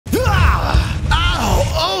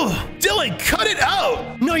Dylan, cut it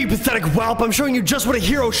out! No, you pathetic whelp. I'm showing you just what a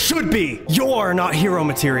hero should be. You're not hero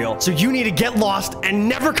material, so you need to get lost and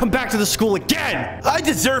never come back to the school again. I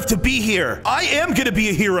deserve to be here. I am gonna be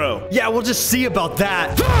a hero. Yeah, we'll just see about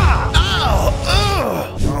that. Ow!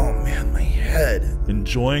 Ugh! Oh man, my head.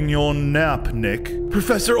 Enjoying your nap, Nick.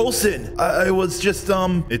 Professor Olsen, I was just,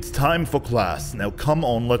 It's time for class. Now come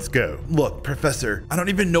on, let's go. Look, Professor, I don't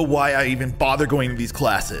even know why I even bother going to these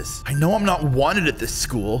classes. I know I'm not wanted at this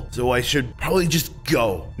school, so I should probably just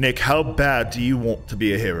go. Nick, how bad do you want to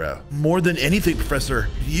be a hero? More than anything, Professor.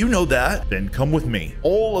 You know that. Then come with me.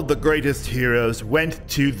 All of the greatest heroes went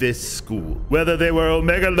to this school. Whether they were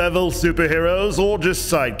Omega level superheroes or just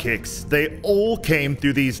sidekicks, they all came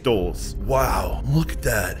through these doors. Wow, look at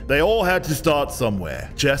that. They all had to start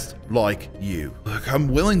somewhere, just like you. Look, I'm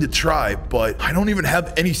willing to try, but I don't even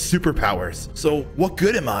have any superpowers. So what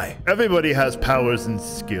good am I? Everybody has powers and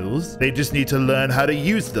skills. They just need to learn how to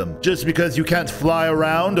use them. Just because you can't fly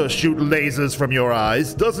around or shoot lasers from your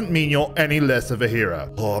eyes doesn't mean you're any less of a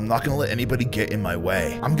hero. Oh, I'm not gonna let anybody get in my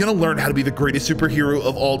way. I'm gonna learn how to be the greatest superhero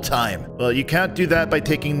of all time. Well, you can't do that by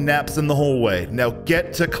taking naps in the hallway. Now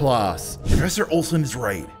get to class. Professor Olsen is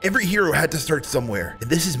right. Every hero had to start somewhere, and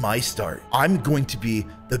this is my start. I'm going to be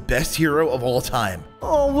the best hero of all time.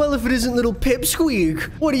 Oh, well, if it isn't little Pipsqueak.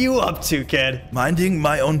 What are you up to, kid? Minding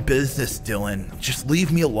my own business, Dylan. Just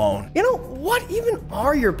leave me alone. You know, what even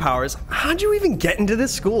are your powers? How'd you even get into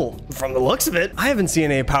this school? From the looks of it, I haven't seen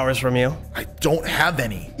any powers from you. I don't have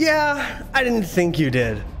any. Yeah, I didn't think you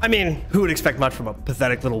did. I mean, who would expect much from a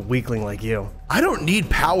pathetic little weakling like you? I don't need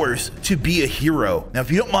powers to be a hero. Now, if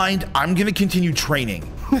you don't mind, I'm gonna continue training.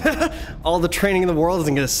 All the training in the world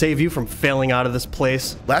isn't gonna save you from failing out of this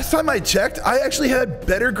place. Last time I checked, I actually had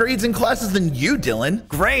better grades in classes than you, Dylan.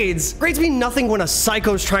 Grades? Grades mean nothing when a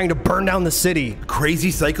psycho's trying to burn down the city.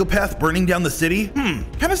 Crazy psychopath burning down the city?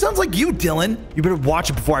 Kinda sounds like you, Dylan. You better watch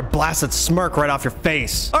it before I blast that smirk right off your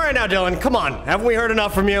face. All right now, Dylan, come on. Haven't we heard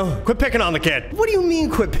enough from you? Quit picking on the kid. What do you mean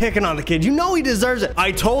quit picking on the kid? You know he deserves it.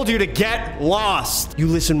 I told you to get lost. You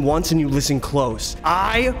listen once and you listen close.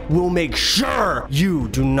 I will make sure you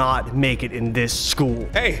do not make it in this school.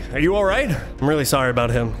 Hey, are you all right? I'm really sorry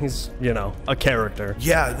about him. He's, you know, a character.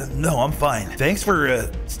 Yeah, no, I'm fine. Thanks for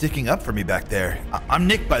sticking up for me back there. I'm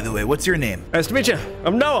Nick, by the way. What's your name? Nice to meet you.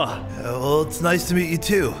 I'm Noah. Well, it's nice to meet you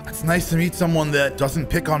too. It's nice to meet someone that doesn't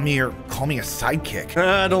pick on me or call me a sidekick.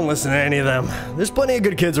 Don't listen to any of them. There's plenty of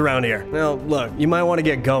good kids around here. Now, look, you might want to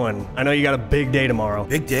get going. I know you got a big day tomorrow.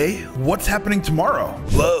 Big day? What's happening tomorrow?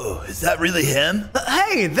 Whoa, is that really him?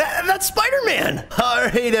 Hey, that's Spider-Man. All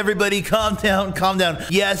right, everybody, calm down, calm down.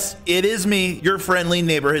 Yes, it is me, your friendly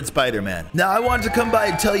neighborhood Spider-Man. Now, I wanted to come by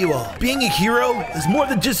and tell you all, being a hero is more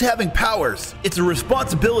than just having powers. It's a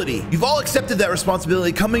responsibility. You've all accepted that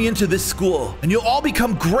responsibility coming into this school, and you'll all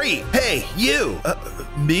become great. Hey, you.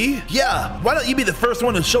 Me? Yeah, why don't you be the first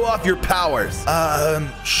one to show off your powers?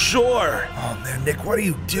 Sure. Oh, man, Nick, what are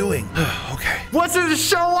you doing? Okay. What's there to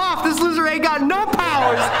show off? This loser ain't got no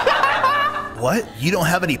powers. What? You don't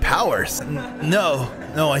have any powers? No,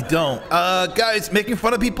 I don't. Guys, making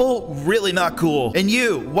fun of people, really not cool. And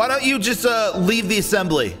you, why don't you just leave the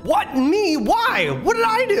assembly? What? Me? Why? What did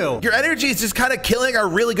I do? Your energy is just kind of killing our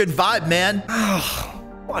really good vibe, man.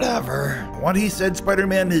 Whatever. What he said,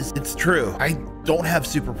 Spider-Man, it's true. I don't have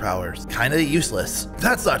superpowers. Kinda useless.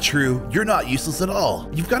 That's not true. You're not useless at all.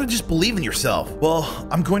 You've got to just believe in yourself. Well,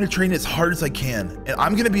 I'm going to train as hard as I can, and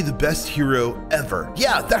I'm gonna be the best hero ever.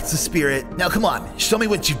 Yeah, that's the spirit. Now come on, show me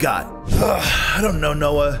what you got. I don't know,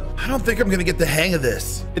 Noah. I don't think I'm gonna get the hang of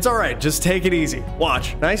this. It's all right, just take it easy.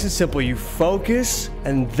 Watch, nice and simple. You focus,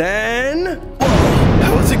 and then... Whoa,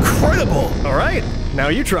 that was incredible. All right, now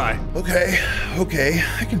you try. Okay,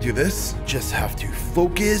 I can do this. Just have to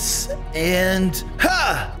focus and...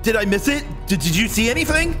 Ha! Did I miss it? Did you see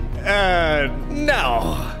anything?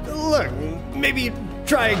 No. Look, maybe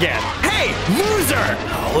try again. Hey, loser!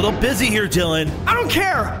 A little busy here, Dylan. I don't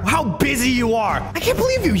care how busy you are. I can't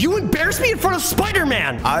believe you. You embarrassed me in front of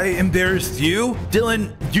Spider-Man. I embarrassed you?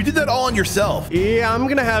 Dylan, you did that all on yourself. Yeah, I'm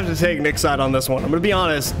gonna have to take Nick's side on this one. I'm gonna be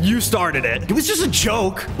honest. You started it. It was just a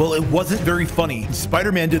joke. Well, it wasn't very funny.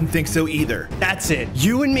 Spider-Man didn't think so either. That's it.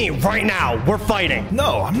 You and me, right now, we're fighting.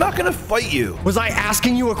 No, I'm not gonna fight you. Was I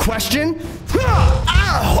asking you a question?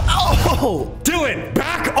 Ow! Dylan,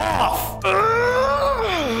 back off!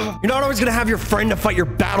 You're not always gonna have your friend to fight your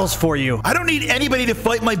battles for you. I don't need anybody to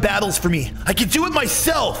fight my battles for me. I can do it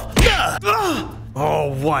myself.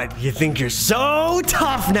 Oh, what? You think you're so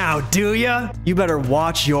tough now, do ya? You better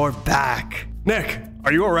watch your back. Nick,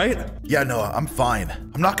 Are you all right? Yeah, no, I'm fine.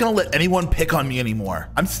 I'm not gonna let anyone pick on me anymore.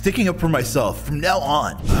 I'm sticking up for myself from now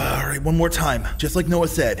on. All right, one more time. Just like Noah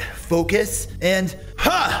said, focus and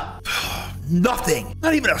ha! Nothing.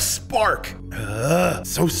 Not even a spark.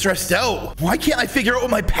 So stressed out. Why can't I figure out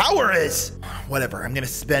what my power is? Whatever, I'm gonna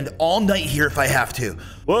spend all night here if I have to.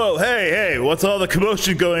 Whoa, hey, what's all the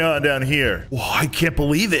commotion going on down here? Whoa, I can't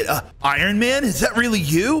believe it. Iron Man, is that really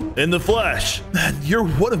you? In the flesh. Man, you're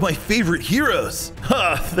one of my favorite heroes.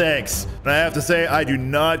 Thanks. And I have to say, I do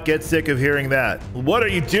not get sick of hearing that. What are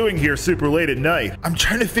you doing here super late at night? I'm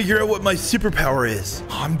trying to figure out what my superpower is.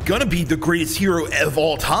 I'm gonna be the greatest hero of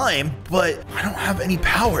all time, but I don't have any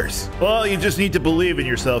powers. Well, you just need to believe in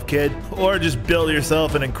yourself, kid. Or just build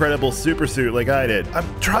yourself an incredible super suit like I did.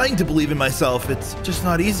 I'm trying to believe in myself. It's just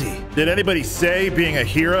not easy. Did anybody say being a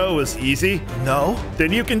hero was easy? No?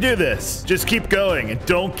 Then you can do this. Just keep going and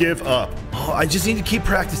don't give up. Oh, I just need to keep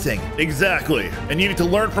practicing. Exactly. And you need to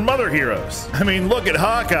learn from other heroes. I mean, look at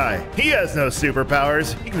Hawkeye. He has no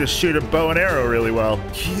superpowers. He can just shoot a bow and arrow really well.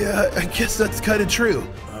 Yeah, I guess that's kind of true.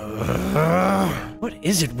 What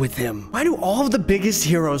is it with him? Why do all of the biggest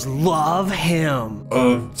heroes love him?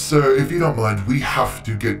 Sir, if you don't mind, we have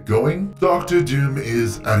to get going. Dr. Doom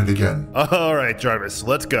is at it again. All right, Jarvis,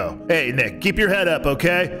 let's go. Hey, Nick, keep your head up,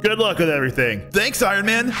 okay? Good luck with everything. Thanks, Iron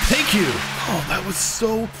Man. Thank you. Oh, that was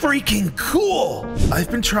so freaking cool.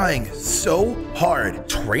 I've been trying so hard,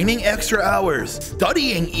 training extra hours,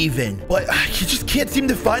 studying even, but I just can't seem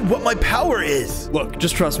to find what my power is. Look,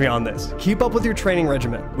 just trust me on this. Keep up with your training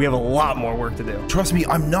regimen. We have a lot more work to do. Trust me,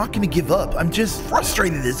 I'm not gonna give up. I'm just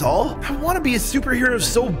frustrated is all. I want to be a superhero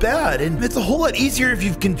so bad, and it's a whole lot easier if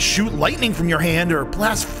you can shoot lightning from your hand or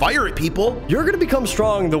blast fire at people. You're gonna become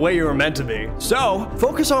strong the way you were meant to be. So,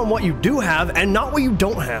 focus on what you do have and not what you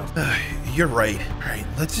don't have. You're right. All right,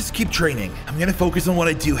 let's just keep training. I'm gonna focus on what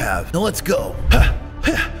I do have. Now let's go.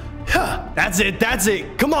 That's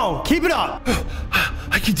it. Come on, keep it up.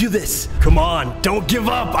 I can do this. Come on, don't give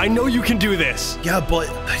up. I know you can do this. Yeah, but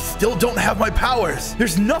I still don't have my powers.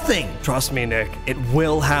 There's nothing. Trust me, Nick. It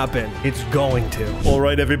will happen. It's going to. All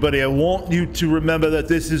right, everybody, I want you to remember that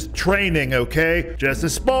this is training, okay? Just a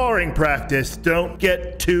sparring practice. Don't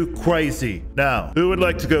get too crazy. Now, who would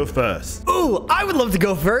like to go first? Ooh, I would love to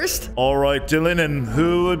go first. All right, Dylan, and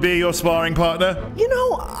who would be your sparring partner? You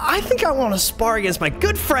know, I think I want to spar against my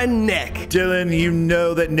good friend Nick. Dylan, you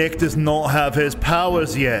know that Nick does not have his powers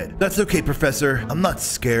yet. That's okay, Professor. I'm not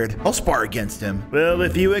scared. I'll spar against him. Well,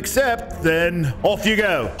 if you accept, then off you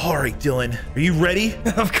go. All right, Dylan. Are you ready?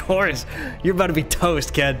 Of course. You're about to be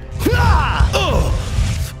toast, kid.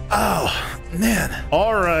 Oh! Ow. Man.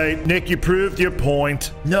 All right, Nick, you proved your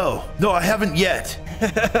point. No, I haven't yet.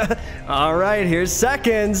 All right, here's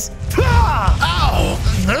seconds. Ow!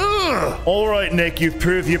 All right, Nick, you've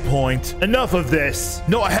proved your point. Enough of this.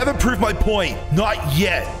 No, I haven't proved my point. Not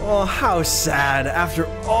yet. Oh, how sad. After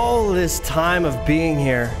all this time of being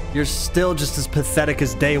here, you're still just as pathetic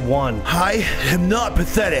as day one. I am not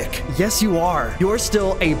pathetic. Yes, you are. You're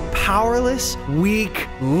still a powerless, weak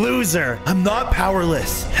loser. I'm not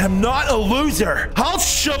powerless. I'm not a loser. I'll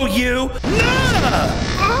show you.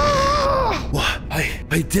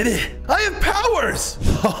 I did it. I have powers.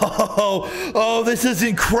 Oh, this is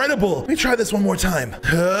incredible. Let me try this one more time.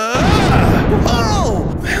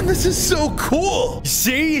 Oh, man, this is so cool.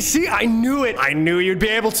 See, I knew it. I knew you'd be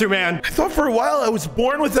able to, man. I thought for a while I was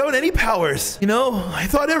born without any powers. You know, I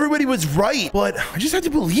thought everybody was right, but I just had to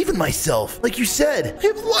believe in myself. Like you said, I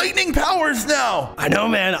have lightning powers now. I know,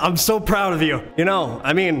 man. I'm so proud of you. You know,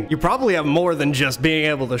 I mean, you probably have more than just being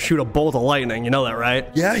able to shoot a bolt of lightning. You know that, right?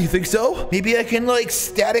 Yeah, you think so? Maybe I can, like,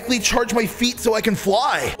 statically charge my feet so I can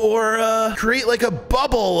fly. Or, create, like, a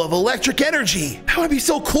bubble of electric energy. That would be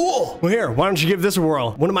so cool. Well, here, why don't you give this a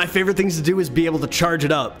whirl? One of my favorite things to do is be able to charge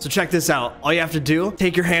it up. So check this out. All you have to do,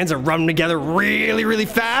 take your hands and rub them together really, really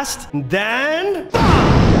fast. And then...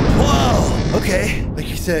 Whoa! Okay, like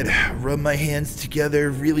you said, rub my hands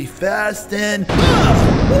together really fast and...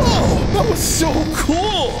 Whoa! That was so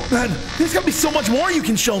cool! Man, there's gotta be so much more you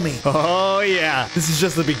can show me. Oh, yeah. This is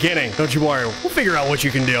just the beginning. Don't you worry. We'll figure out what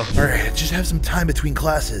you can do. All right, I just have some time between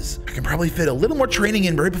classes. I can probably fit a little more training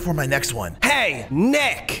in right before my next one. Hey,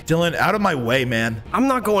 Nick! Dylan, out of my way, man. I'm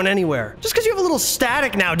not going anywhere. Just because you have a little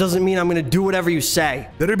static now doesn't mean I'm gonna do whatever you say.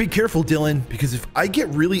 Better be careful, Dylan, because if I get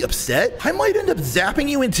really upset, I might end up zapping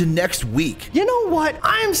you into next week. You know what?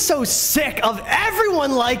 I'm so sick of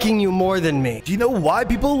everyone liking you more than me. Do you know why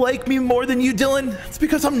people like me more than you, Dylan? It's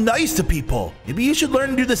because I'm nice to people. Maybe you should learn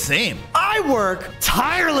to do the same. I work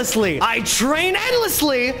tirelessly. I train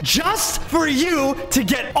endlessly just for you to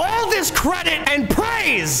get all this credit and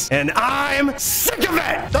praise. And I'm sick of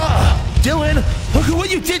it. Dylan, look at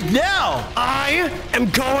what you did now. I am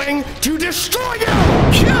going to destroy you!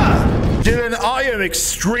 Yeah. Dylan, I am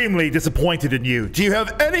extremely disappointed in you. Do you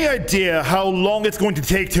have any idea how long it's going to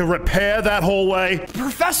take to repair that hallway?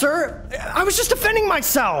 Professor, I was just defending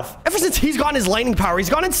myself. Ever since he's gotten his lightning power, he's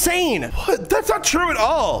gone insane. What? That's not true at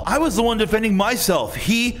all. I was the one defending myself.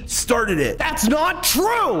 He started it. That's not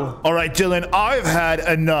true. All right, Dylan, I've had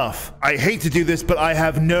enough. I hate to do this, but I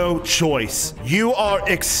have no choice. You are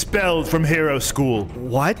expelled from Hero School.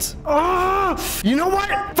 What? You know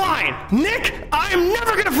what? Fine. Nick, I am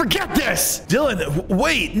never gonna forget this. Dylan,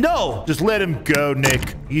 wait, no. Just let him go,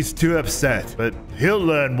 Nick. He's too upset, but he'll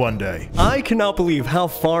learn one day. I cannot believe how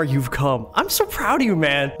far you've come. I'm so proud of you,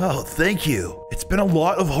 man. Oh, thank you. It's been a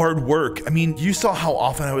lot of hard work. I mean, you saw how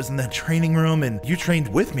often I was in that training room and you trained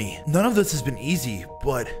with me. None of this has been easy,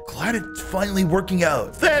 but glad it's finally working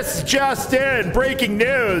out. This just in, breaking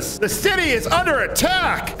news. The city is under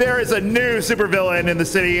attack. There is a new supervillain in the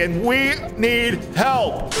city and we need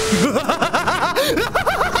help.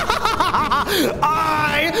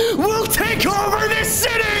 I will take over this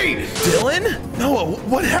city! Dylan? Noah,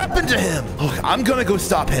 what happened to him? Look, I'm gonna go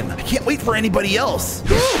stop him. I can't wait for anybody else.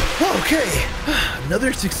 Okay,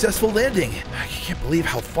 another successful landing. I can't believe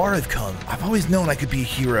how far I've come. I've always known I could be a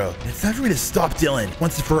hero. It's time for me to stop Dylan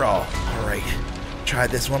once and for all. All right, try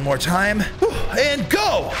this one more time. And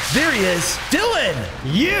go! There he is, Dylan!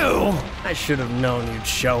 You? I should have known you'd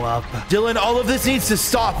show up. Dylan, all of this needs to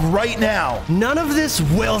stop right now. None of this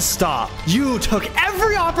will stop. You took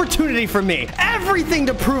every opportunity from me, everything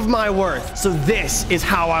to prove my worth. So this is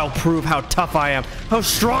how I'll prove how tough I am, how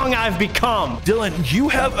strong I've become. Dylan, you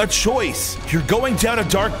have a choice. You're going down a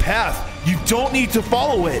dark path. You don't need to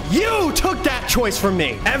follow it. You took that choice from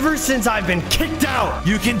me ever since I've been kicked out.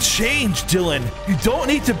 You can change, Dylan. You don't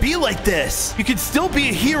need to be like this. You can still be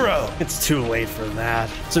a hero. It's too late for that.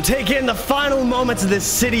 So take in the final moments of this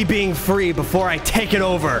city being free before I take it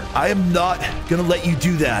over. I am not gonna let you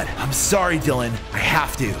do that. I'm sorry, Dylan. I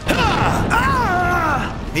have to.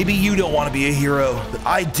 Maybe you don't want to be a hero, but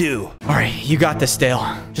I do. All right, you got this,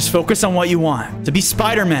 Dale. Just focus on what you want. To be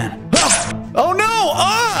Spider-Man. Oh no!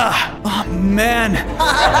 Oh man!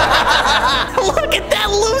 Look at that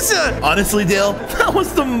loser! Honestly, Dale, that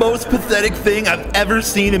was the most pathetic thing I've ever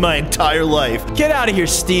seen in my entire life. Get out of here,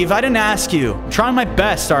 Steve. I didn't ask you. I'm trying my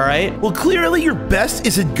best, all right? Well, clearly your best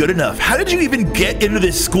isn't good enough. How did you even get into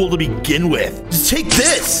this school to begin with? Just take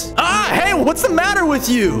this. Hey, what's the matter with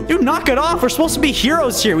you? Dude, knock it off. We're supposed to be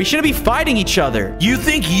heroes here. We shouldn't be fighting each other. You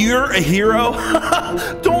think you're a hero?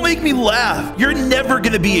 Don't make me laugh. You're never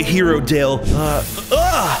gonna be a hero, Dale.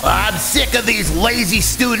 I'm sick of these lazy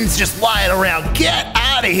students just lying around. Get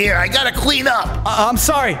out of here. I gotta clean up. I'm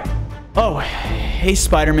sorry. Oh, hey,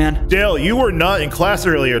 Spider-Man. Dale, you were not in class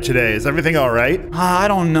earlier today. Is everything all right? I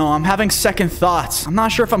don't know. I'm having second thoughts. I'm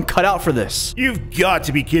not sure if I'm cut out for this. You've got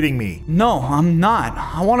to be kidding me. No, I'm not.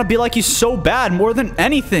 I want to be like you so bad, more than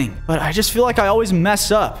anything. But I just feel like I always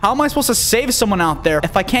mess up. How am I supposed to save someone out there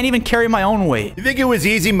if I can't even carry my own weight? You think it was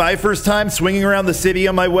easy my first time swinging around the city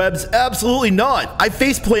on my webs? Absolutely not. I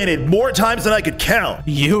face-planted more times than I could count.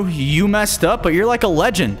 You messed up, but you're like a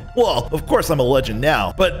legend. Well, of course I'm a legend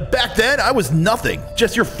now. But back then, I was nothing.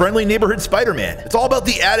 Just your friendly neighborhood Spider-Man. It's all about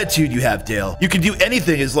the attitude you have, Dale. You can do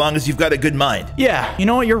anything as long as you've got a good mind. Yeah, you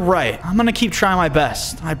know what? You're right. I'm gonna keep trying my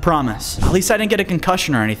best. I promise. At least I didn't get a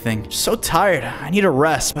concussion or anything. Just so tired. I need a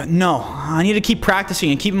rest. But no, I need to keep practicing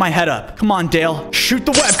and keeping my head up. Come on, Dale. Shoot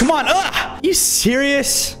the web. Come on. You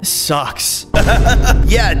serious? This sucks.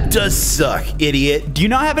 Yeah, it does suck, idiot. Do you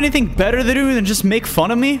not have anything better to do than just make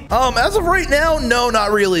fun of me? As of right now, no,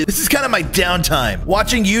 not really. This is kind of my downtime.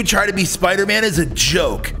 Watching you try to be Spider-Man is a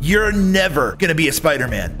joke. You're never gonna be a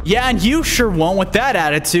Spider-Man. Yeah, and you sure won't with that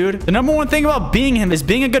attitude. The number one thing about being him is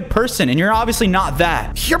being a good person, and you're obviously not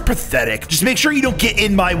that. You're pathetic. Just make sure you don't get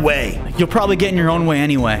in my way. You'll probably get in your own way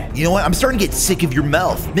anyway. You know what? I'm starting to get sick of your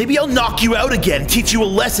mouth. Maybe I'll knock you out again and teach you a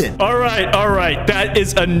lesson. All right. That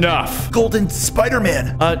is enough. Golden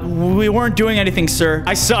Spider-Man. We weren't doing anything, sir.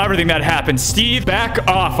 I saw everything that happened. Steve, back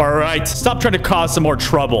off, all right? Stop trying to cause some more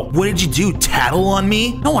trouble. What did you do? Tattle on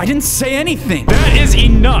me? No, I didn't say anything. That is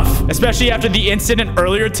enough. Especially after the incident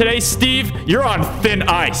earlier today, Steve. You're on thin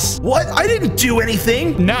ice. What? I didn't do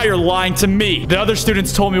anything. Now you're lying to me. The other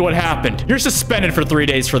students told me what happened. You're suspended for 3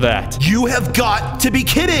 days for that. You have got to be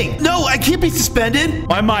kidding. No, I can't be suspended.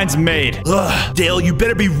 My mind's made. Ugh, Dale, you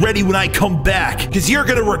better be ready when I come. come back, because you're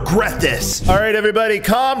gonna regret this. All right, everybody,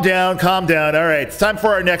 calm down, calm down. All right, it's time for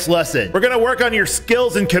our next lesson. We're gonna work on your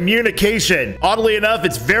skills in communication. Oddly enough,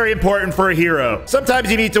 it's very important for a hero.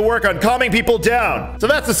 Sometimes you need to work on calming people down. So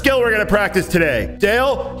that's the skill we're gonna practice today.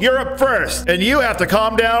 Dale, you're up first, and you have to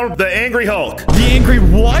calm down the angry Hulk. The angry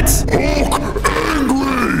what? Hulk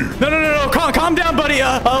angry! No. Calm down, buddy.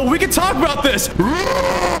 We can talk about this.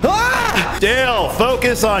 Ah! Dale,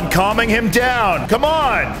 focus on calming him down. Come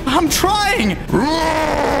on. I'm trying.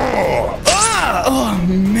 Ah! Oh,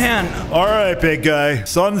 man. All right, big guy.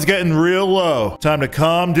 Sun's getting real low. Time to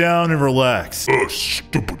calm down and relax.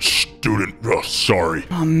 Stupid student. Oh, sorry.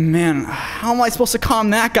 Oh, man. How am I supposed to calm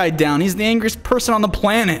that guy down? He's the angriest person on the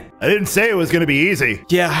planet. I didn't say it was gonna be easy.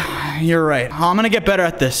 Yeah, you're right. I'm gonna get better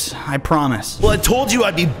at this. I promise. Well, I told you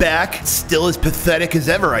I'd be back. Still as pathetic as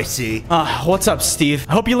ever, I see. What's up, Steve?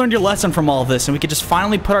 I hope you learned your lesson from all of this and we could just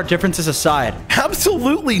finally put our differences aside.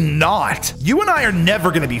 Absolutely not. You and I are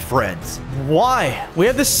never gonna be friends. Why? We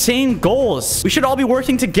have the same goals. We should all be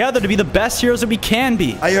working together to be the best heroes that we can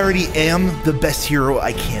be. I already am the best hero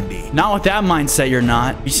I can be. Not with that mindset, you're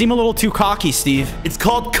not. You seem a little too cocky, Steve. It's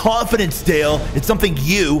called confidence, Dale. It's something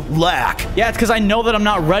you lack. Yeah, it's because I know that I'm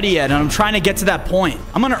not ready yet, and I'm trying to get to that point.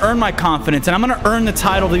 I'm gonna earn my confidence, and I'm gonna earn the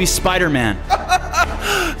title to be Spider-Man.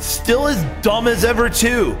 Still as dumb as ever,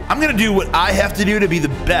 too. I'm gonna do what I have to do to be the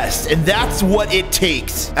best, and that's what it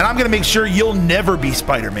takes. And I'm gonna make sure you'll never be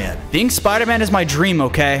Spider-Man. Being Spider-Man is my dream,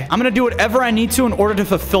 okay? I'm gonna do whatever I need to in order to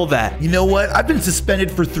fulfill that. You know what? I've been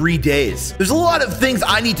suspended for 3 days. There's a lot of things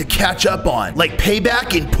I need to catch up on, like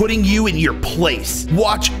payback and putting you in your place.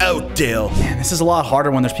 Watch out, Dale. Man, this is a lot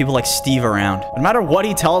harder when there's people like Steve around. No matter what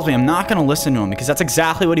he tells me, I'm not gonna listen to him because that's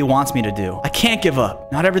exactly what he wants me to do. I can't give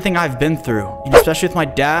up. Not everything I've been through. And especially with my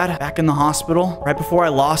dad back in the hospital, right before I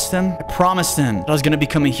lost him, I promised him that I was gonna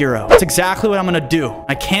become a hero. That's exactly what I'm gonna do.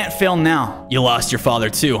 I can't fail now. You lost your father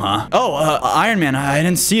too, huh? Oh, Iron Man, I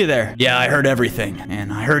didn't see you there. Yeah, I heard everything.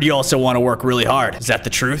 And I heard you also want to work really hard. Is that the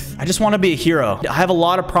truth? I just want to be a hero. I have a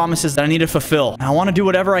lot of promises that I need to fulfill. And I want to do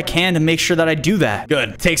whatever I can to make sure that I do that.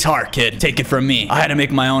 Good. Takes heart, kid. Take it from me. I had to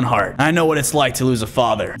make my own heart. I know what it's like to lose a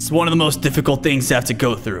father. It's one of the most difficult things to have to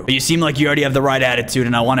go through. But you seem like you already have the right attitude,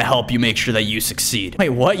 and I want to help you make sure that you succeed. Wait,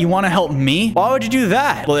 what? You want to help me? Why would you do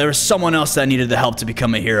that? Well, there was someone else that needed the help to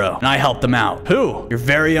become a hero, and I helped them out. Who? Your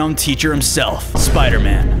very own teacher himself,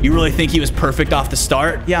 Spider-Man. You really think he was perfect off the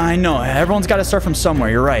start? Yeah, I know. Everyone's got to start from somewhere.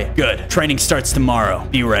 You're right. Good. Training starts tomorrow.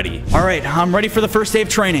 Be ready. All right, I'm ready for the first day of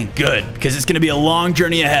training. Good, because it's going to be a long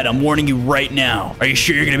journey ahead. I'm warning you right now. Are you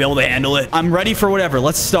sure you're going to be able to handle it? I'm ready for whatever.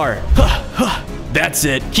 Let's start. That's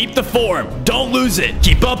it. Keep the form. Don't lose it.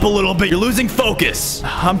 Keep up a little bit. You're losing focus.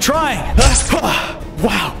 I'm trying.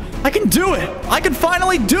 Wow. I can do it. I can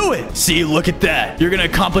finally do it. See, look at that. You're gonna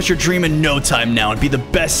accomplish your dream in no time now and be the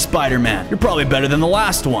best Spider-Man. You're probably better than the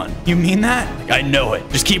last one. You mean that? I know it.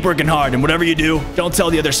 Just keep working hard, and whatever you do, don't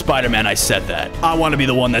tell the other Spider-Man I said that. I want to be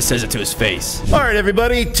the one that says it to his face. All right,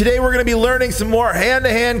 everybody. Today we're gonna be learning some more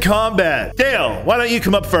hand-to-hand combat. Dale, why don't you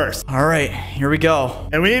come up first? All right, here we go.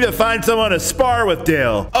 And we need to find someone to spar with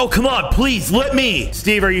Dale. Oh, come on, please, let me.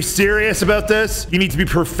 Steve, are you serious about this? You need to be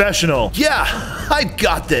professional. Yeah, I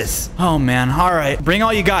got this. Oh, man. All right. Bring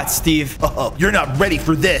all you got, Steve. Oh, you're not ready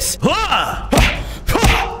for this. Ow!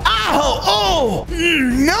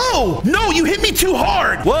 Oh! No, you hit me too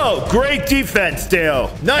hard. Whoa, great defense,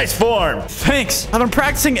 Dale. Nice form. Thanks. I've been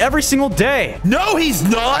practicing every single day. No, he's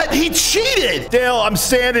not. He cheated. Dale, I'm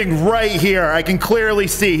standing right here. I can clearly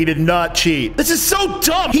see he did not cheat. This is so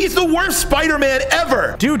dumb. He's the worst Spider-Man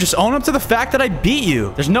ever. Dude, just own up to the fact that I beat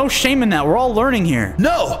you. There's no shame in that. We're all learning here.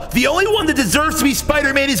 No, the only one that deserves to be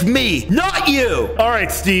Spider-Man is me, not you. All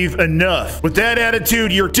right, Steve, enough. With that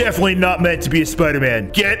attitude, you're definitely not meant to be a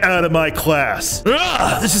Spider-Man. Get out of my class.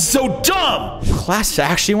 Ugh, this is so dumb. Class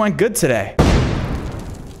actually went good today.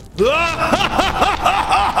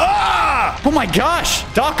 Oh my gosh,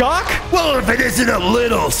 Doc Ock? Well, if it isn't a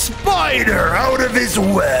little spider out of his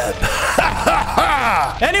web.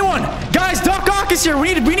 Anyone? Guys, Doc Ock is here.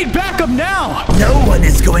 We need backup now. No one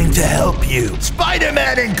is going to help you.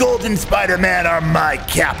 Spider-Man and Golden Spider-Man are my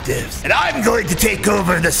captives, and I'm going to take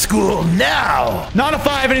over the school now. Not if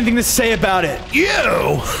I have anything to say about it. You?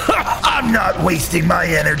 I'm not wasting my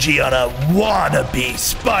energy on a wannabe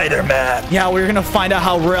Spider-Man. Yeah, we're gonna find out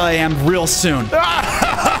how real I am real soon.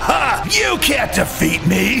 You can't defeat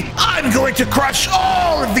me. I'm going to crush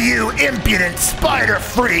all of you impudent spider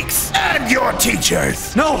freaks and your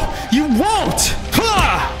teachers. No, you won't.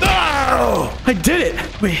 Ow! I did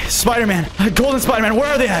it. Wait, Spider-Man, Golden Spider-Man,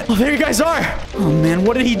 where are they at? Oh, there you guys are. Oh, man,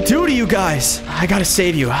 what did he do to you guys? I gotta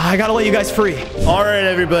save you. I gotta let you guys free. All right,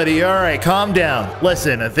 everybody. All right, calm down.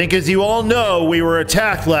 Listen, I think as you all know, we were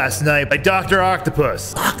attacked last night by Dr.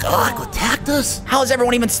 Octopus. Attacked us? How is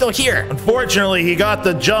everyone even still here? Unfortunately, he got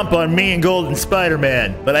the jump on me and Golden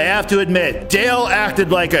Spider-Man. But I have to admit, Dale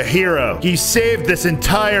acted like a hero. He saved this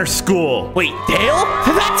entire school. Wait, Dale?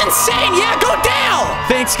 That's insane! Yeah, go Dale!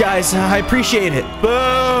 Thanks, guys. I appreciate it.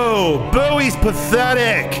 Boo! Boo, he's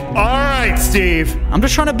pathetic. All right, Steve. I'm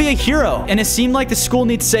just trying to be a hero, and it seemed like the school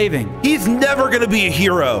needs saving. He's never gonna be a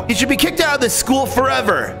hero. He should be kicked out of this school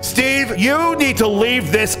forever. Steve, you need to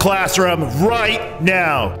leave this classroom right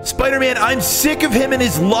now. Spider-Man, I'm sick of him and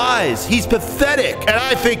his lies. He's pathetic. And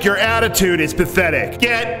I think your attitude is pathetic.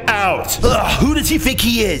 Get out. Ugh, who does he think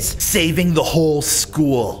he is? Saving the whole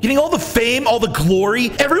school. Getting all the fame, all the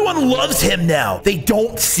glory. Everyone loves him now. They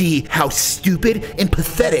don't see how stupid and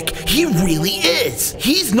pathetic he really is.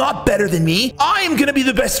 He's not better than me. I am gonna be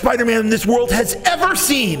the best Spider-Man this world has ever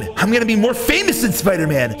seen. I'm gonna be more famous than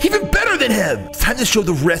Spider-Man. Even better than him. It's time to show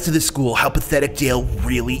the rest of the school how pathetic Dale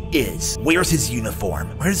really is. Where's his uniform?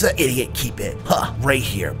 Where does that idiot keep it? Huh, right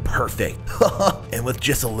here. Perfect. And with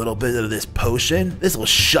just a little bit of this potion, this will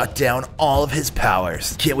shut down all of his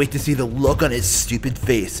powers. Can't wait to see the look on his stupid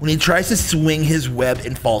face when he tries to swing his web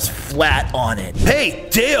and falls flat on it. Hey,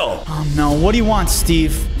 Dale! Oh, no. What do you want,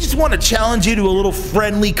 Steve? Just want to challenge you to a little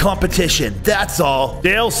friendly competition. That's all.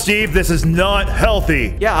 Dale, Steve, this is not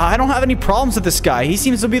healthy. Yeah, I don't have any problems with this guy. He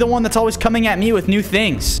seems to be the one that's always coming at me with new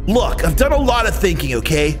things. Look, I've done a lot of thinking,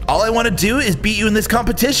 okay? All I want to do is beat you in this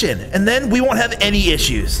competition, and then we won't have any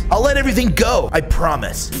issues. I'll let everything go, I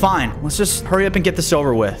promise. Fine. Let's just hurry up and get this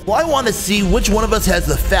over with. Well, I want to see which one of us has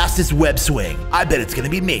the fastest web swing. I bet it's going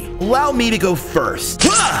to be me. Allow me to go first.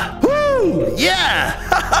 Ha! Woo! Yeah!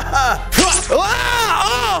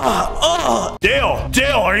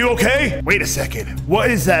 Dale, are you okay? Wait a second. What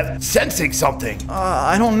is that? Sensing something.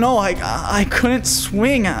 I don't know. I couldn't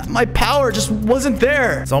swing. My power just wasn't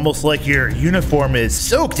there. It's almost like your uniform is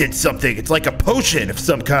soaked in something. It's like a potion of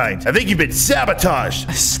some kind. I think you've been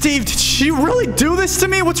sabotaged. Steve, did she really do this to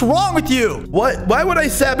me? What's wrong with you? What? Why would I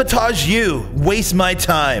sabotage you? Waste my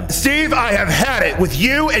time. Steve, I have had it with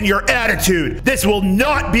you and your attitude. This will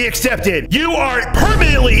not be accepted. You are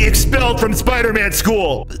permanently expelled from Spider-Man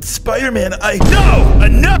school. Spider-Man, No!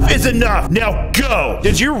 Enough is enough. Now go.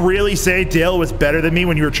 Did you really say Dale was better than me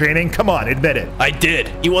when you were training? Come on, admit it. I did.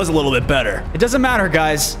 He was a little bit better. It doesn't matter,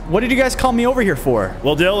 guys. What did you guys call me over here for?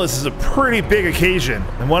 Well, Dale, this is a pretty big occasion.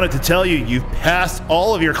 I wanted to tell you you've passed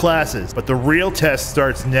all of your classes, but the real test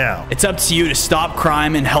starts now. It's up to you to stop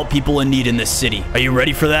crime and help people in need in this city. Are you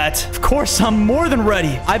ready for that? Of course, I'm more than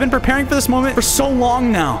ready. I've been preparing for this moment for so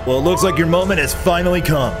long now. Well, it looks like your moment has finally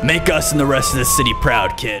come. Make us and the rest of the city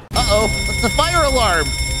proud, kid. Uh-oh, it's the fire alarm.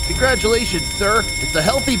 Congratulations, sir. It's a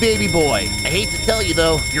healthy baby boy. I hate to tell you,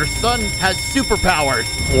 though, your son has superpowers.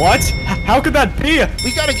 What? How could that be?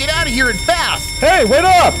 We gotta get out of here and fast. Hey, wait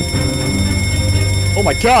up! Oh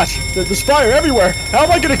my gosh, there's fire everywhere. How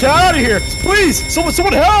am I gonna get out of here? Please,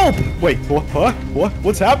 someone help! Wait, what?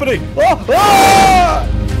 What's happening?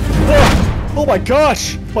 Oh my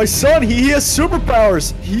gosh, my son, he has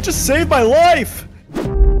superpowers. He just saved my life.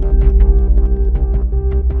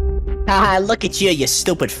 Haha, look at you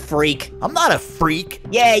stupid freak. I'm not a freak.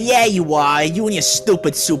 Yeah, you are. You and your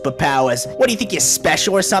stupid superpowers. What do you think, you're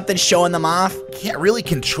special or something, showing them off? Can't really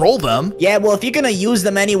control them. Yeah, well, if you're gonna use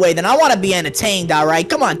them anyway, then I want to be entertained, alright?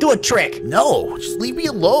 Come on, do a trick. No, just leave me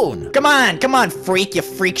alone. Come on, freak, you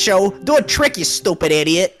freak show. Do a trick, you stupid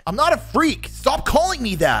idiot. I'm not a freak. Stop calling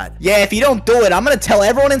me that. Yeah, if you don't do it, I'm gonna tell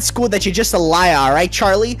everyone in school that you're just a liar, alright,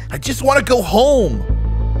 Charlie? I just want to go home.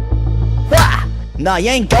 Wah! No, you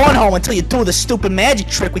ain't going home until you do the stupid magic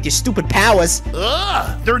trick with your stupid powers.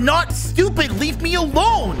 Ugh, they're not stupid. Leave me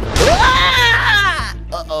alone. Ah!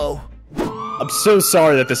 Uh-oh. I'm so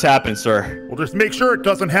sorry that this happened, sir. Well, just make sure it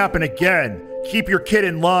doesn't happen again. Keep your kid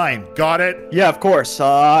in line. Got it? Yeah, of course.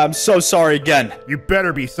 I'm so sorry again. You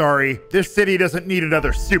better be sorry. This city doesn't need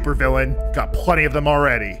another supervillain. Got plenty of them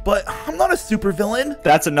already. But I'm not a supervillain.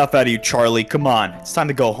 That's enough out of you, Charlie. Come on, it's time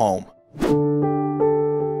to go home.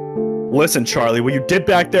 Listen, Charlie, what you did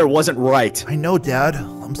back there wasn't right. I know, Dad.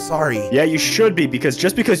 I'm sorry. Yeah, you should be, because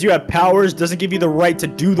just because you have powers doesn't give you the right to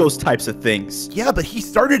do those types of things. Yeah, but he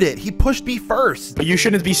started it. He pushed me first. But you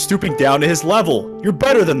shouldn't be stooping down to his level. You're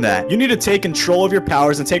better than that. You need to take control of your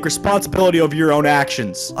powers and take responsibility over your own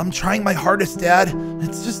actions. I'm trying my hardest, Dad.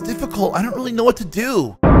 It's just difficult. I don't really know what to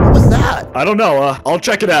do. What was that? I don't know. I'll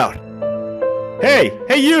check it out. Hey,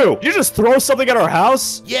 you! Did you just throw something at our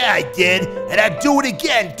house? Yeah, I did, and I'd do it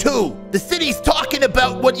again, too. The city's talking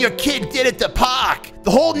about what your kid did at the park. The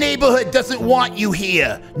whole neighborhood doesn't want you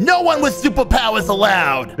here. No one with superpowers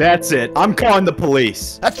allowed. That's it. I'm calling the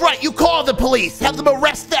police. That's right, you call the police. Have them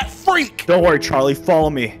arrest that freak. Don't worry, Charlie. Follow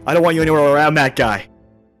me. I don't want you anywhere around that guy.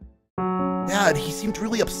 Dad, he seemed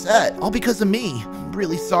really upset. All because of me. I'm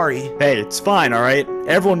really sorry. Hey, it's fine, alright?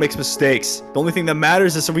 Everyone makes mistakes. The only thing that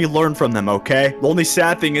matters is that we learn from them, okay? The only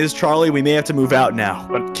sad thing is, Charlie, we may have to move out now.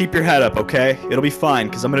 But keep your head up, okay? It'll be fine,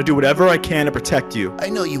 because I'm gonna do whatever I can to protect you. I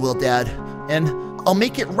know you will, Dad. And I'll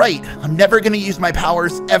make it right. I'm never gonna use my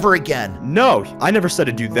powers ever again. No, I never said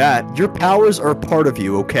to do that. Your powers are a part of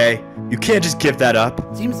you, okay? You can't just give that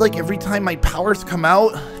up. Seems like every time my powers come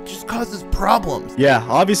out, it just causes problems. Yeah,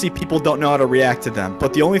 obviously people don't know how to react to them,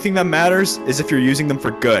 but the only thing that matters is if you're using them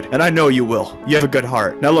for good, and I know you will. You have a good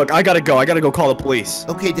heart. Now look, I gotta go call the police.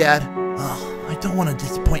 Okay, Dad. Oh, I don't want to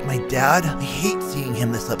disappoint my dad. I hate seeing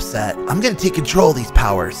him this upset. I'm gonna take control of these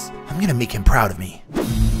powers. I'm gonna make him proud of me.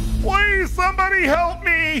 Please, somebody help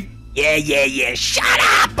me! Yeah. Shut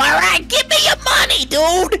up, alright? Give me your money,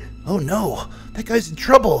 dude! Oh no, that guy's in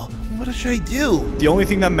trouble. What should I do? The only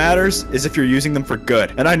thing that matters is if you're using them for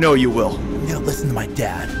good, and I know you will. I'm gonna listen to my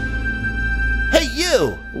dad. Hey,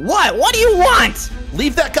 you! What? What do you want?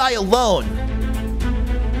 Leave that guy alone.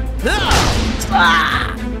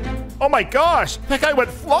 Ah! Oh my gosh, that guy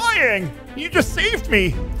went flying! You just saved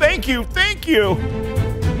me! Thank you!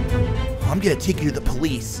 I'm gonna take you to the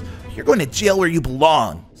police. You're going to jail where you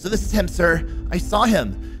belong. So this is him, sir. I saw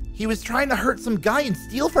him. He was trying to hurt some guy and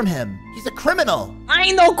steal from him. He's a criminal. I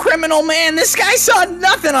ain't no criminal, man. This guy saw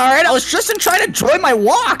nothing, alright? I was just trying to enjoy my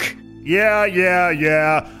walk.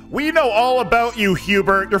 Yeah. We know all about you,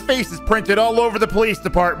 Hubert. Your face is printed all over the police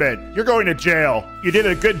department. You're going to jail. You did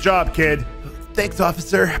a good job, kid. Thanks,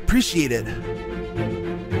 officer. Appreciate it.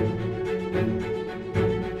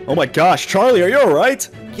 Oh my gosh, Charlie, are you alright?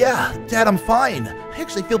 Yeah, Dad, I'm fine. I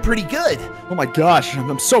actually feel pretty good. Oh my gosh,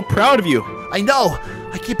 I'm so proud of you. I know.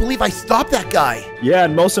 I can't believe I stopped that guy. Yeah,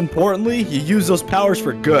 and most importantly, you use those powers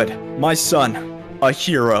for good. My son, a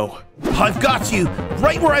hero. I've got you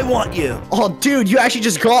right where I want you. Oh, dude, you actually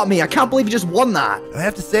just got me. I can't believe you just won that. I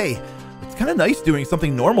have to say, it's kind of nice doing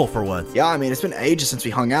something normal for once. Yeah, I mean, it's been ages since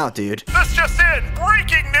we hung out, dude. This just in!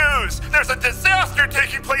 Breaking news! There's a disaster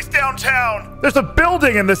taking place downtown! There's a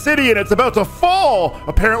building in the city and it's about to fall!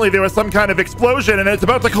 Apparently there was some kind of explosion and it's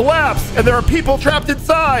about to collapse, and there are people trapped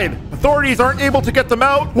inside! Authorities aren't able to get them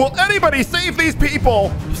out! Will anybody save these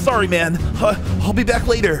people? Sorry, man. I'll be back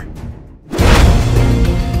later.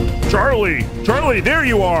 Charlie, there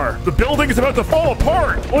you are! The building is about to fall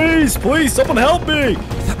apart! Please, someone help me!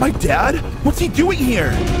 Is that my dad? What's he doing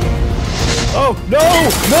here? Oh, no!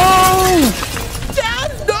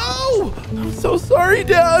 Dad, no! I'm so sorry,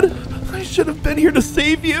 Dad. I should have been here to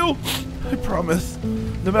save you. I promise.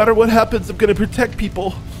 No matter what happens, I'm gonna protect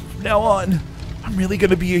people. From now on, I'm really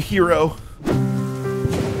gonna be a hero.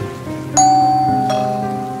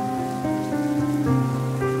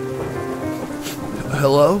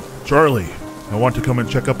 Hello? Charlie, I want to come and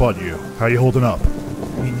check up on you. How you holding up?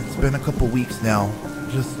 I mean, it's been a couple weeks now.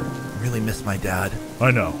 I just really miss my dad. I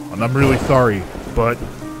know, and I'm really sorry, but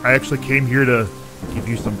I actually came here to give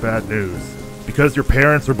you some bad news. Because your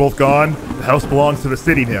parents are both gone, the house belongs to the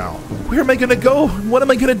city now. Where am I gonna go? What am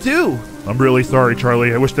I gonna do? I'm really sorry,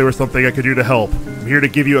 Charlie. I wish there was something I could do to help. I'm here to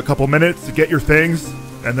give you a couple minutes to get your things,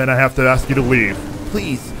 and then I have to ask you to leave.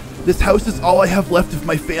 Please, this house is all I have left of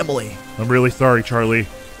my family. I'm really sorry, Charlie.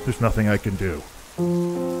 There's nothing I can do.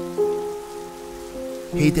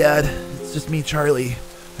 Hey, Dad. It's just me, Charlie.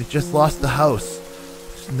 I just lost the house.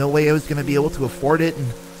 There's no way I was gonna be able to afford it, and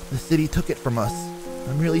the city took it from us.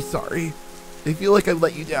 I'm really sorry. I feel like I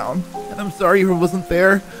let you down, and I'm sorry I wasn't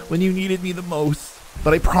there when you needed me the most.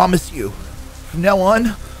 But I promise you, from now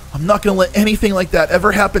on, I'm not gonna let anything like that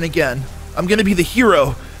ever happen again. I'm gonna be the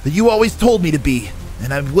hero that you always told me to be,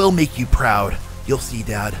 and I will make you proud. You'll see,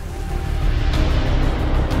 Dad.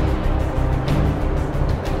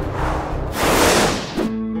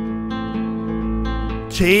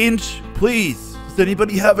 Change, please. Does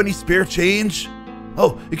anybody have any spare change?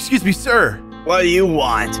 Oh, excuse me, sir. What do you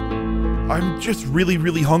want? I'm just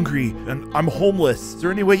really hungry, and I'm homeless. Is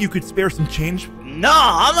there any way you could spare some change? No,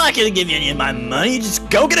 I'm not gonna give you any of my money. Just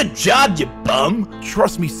go get a job, you bum.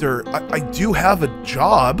 Trust me, sir. I do have a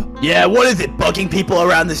job. Yeah, what is it, bugging people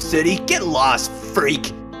around the city? Get lost,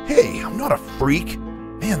 freak. Hey, I'm not a freak.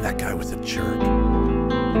 Man, that guy was a jerk.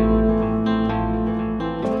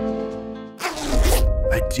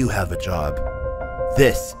 I do have a job.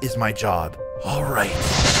 This is my job. All right.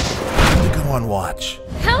 Time to go on watch.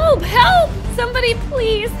 Help! Help! Somebody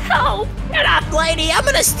please help! Get up, lady! I'm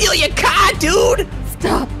gonna steal your car, dude!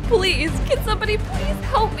 Stop, please! Can somebody please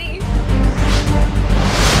help me?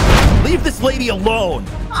 Leave this lady alone.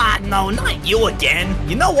 Ah, no, not you again.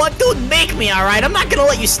 You know what, dude? Make me, alright? I'm not gonna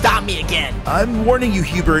let you stop me again. I'm warning you,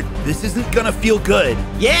 Hubert. This isn't gonna feel good.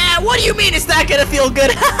 Yeah, what do you mean it's not gonna feel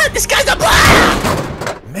good? This guy's a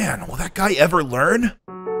blah! Man, will that guy ever learn?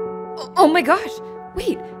 Oh my gosh!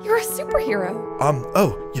 Wait, you're a superhero.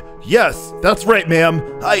 Yes, that's right, ma'am.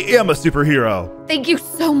 I am a superhero. Thank you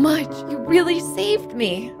so much. You really saved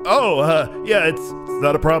me. Yeah, it's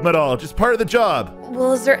not a problem at all. Just part of the job.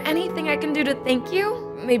 Well, is there anything I can do to thank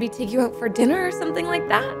you? Maybe take you out for dinner or something like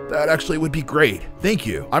that? That actually would be great. Thank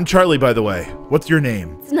you. I'm Charlie, by the way. What's your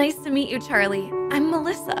name? It's nice to meet you, Charlie. I'm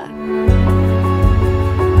Melissa.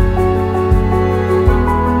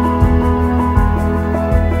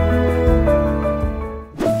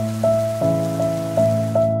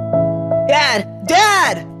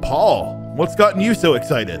 Dad! Paul, what's gotten you so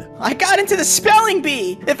excited? I got into the spelling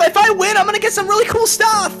bee! If I win, I'm gonna get some really cool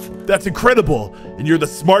stuff! That's incredible, and you're the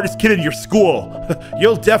smartest kid in your school.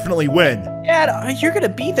 You'll definitely win. Dad, you're gonna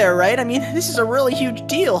be there, right? I mean, this is a really huge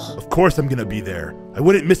deal. Of course I'm gonna be there. I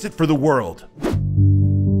wouldn't miss it for the world.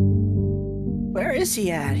 Where is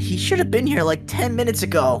he at? He should have been here like 10 minutes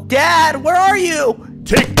ago. Dad, where are you?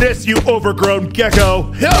 Take this, you overgrown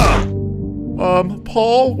gecko! Yeah!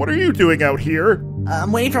 Paul, what are you doing out here?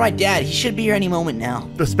 I'm waiting for my dad. He should be here any moment now.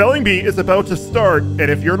 The spelling bee is about to start,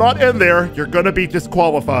 and if you're not in there, you're gonna be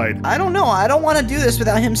disqualified. I don't know. I don't want to do this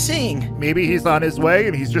without him seeing. Maybe he's on his way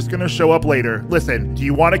and he's just gonna show up later. Listen, do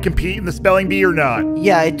you want to compete in the spelling bee or not?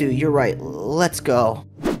 Yeah, I do. You're right. Let's go.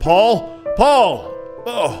 Paul?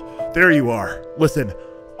 Oh, there you are. Listen,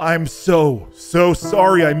 I'm so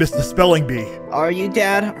sorry I missed the spelling bee. Are you,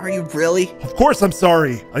 Dad? Are you really? Of course I'm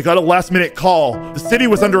sorry. I got a last-minute call. The city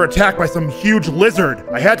was under attack by some huge lizard.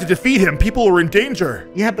 I had to defeat him. People were in danger.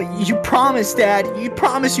 Yeah, but you promised, Dad. You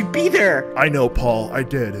promised you'd be there. I know, Paul. I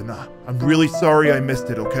did, and I'm really sorry I missed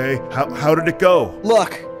it, okay? How did it go?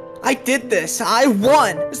 Look, I did this. I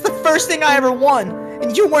won. It's the first thing I ever won,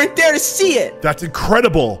 and you weren't there to see it. That's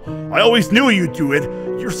incredible. I always knew you'd do it.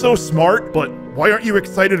 You're so smart, but why aren't you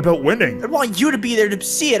excited about winning? I want you to be there to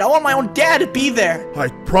see it. I want my own dad to be there. I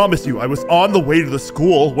promise you, I was on the way to the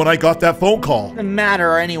school when I got that phone call. Doesn't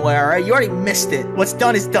matter anywhere, alright? You already missed it. What's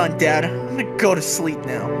done is done, Dad. I'm gonna go to sleep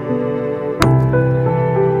now.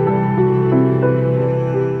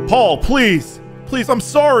 Paul, please. Please, I'm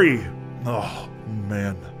sorry. Oh,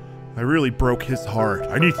 man. I really broke his heart.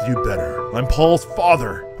 I need to do better. I'm Paul's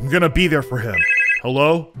father. I'm gonna be there for him.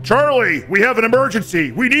 Hello? Charlie, we have an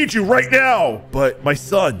emergency. We need you right now. But my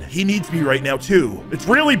son, he needs me right now too. It's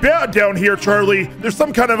really bad down here, Charlie. There's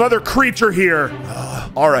some kind of other creature here.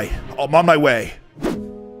 All right, I'm on my way.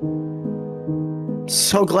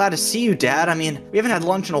 So glad to see you, Dad. I mean, we haven't had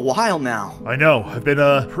lunch in a while now. I know, I've been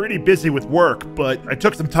pretty busy with work, but I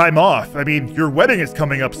took some time off. I mean, your wedding is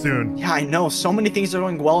coming up soon. Yeah, I know. So many things are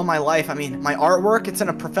going well in my life. I mean, my artwork, it's in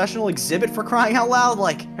a professional exhibit for crying out loud.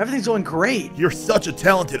 Like, everything's going great. You're such a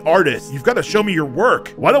talented artist. You've got to show me your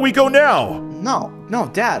work. Why don't we go now? No,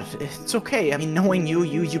 Dad, it's okay. I mean, knowing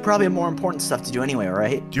you probably have more important stuff to do anyway,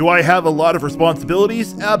 right? Do I have a lot of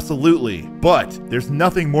responsibilities? Absolutely. But there's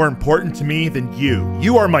nothing more important to me than you.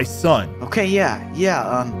 You are my son. Okay, yeah,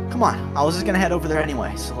 come on. I was just gonna head over there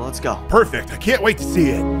anyway, so let's go. Perfect. I can't wait to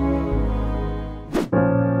see it.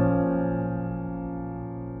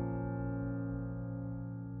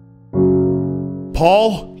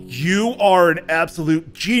 Paul, you are an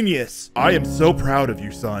absolute genius. I am so proud of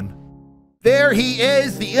you, son. There he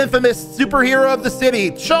is, the infamous superhero of the city,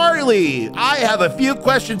 Charlie. I have a few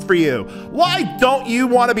questions for you. Why don't you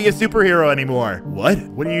want to be a superhero anymore? What?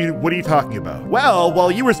 What are you talking about? Well, while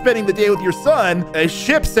you were spending the day with your son, a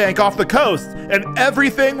ship sank off the coast and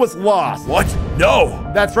everything was lost. What? No.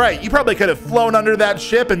 That's right. You probably could have flown under that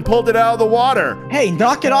ship and pulled it out of the water. Hey,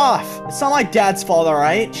 knock it off. It's not my dad's fault, all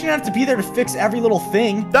right? You shouldn't have to be there to fix every little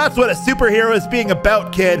thing. That's what a superhero is being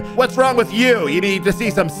about, kid. What's wrong with you? You need to see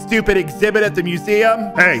some stupid exhibit at the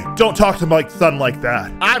museum? Hey, don't talk to my son like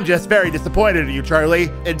that. I'm just very disappointed in you, Charlie,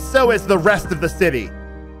 and so is the rest of the city.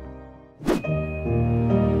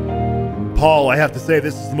 Paul, I have to say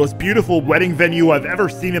this is the most beautiful wedding venue I've ever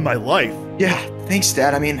seen in my life. Yeah, Thanks,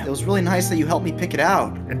 Dad. I mean, it was really nice that you helped me pick it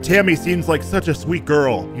out. And Tammy seems like such a sweet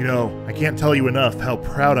girl. You know, I can't tell you enough how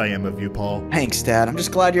proud I am of you, Paul. Thanks, Dad. I'm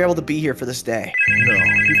just glad you're able to be here for this day. No,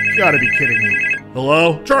 you've got to be kidding me.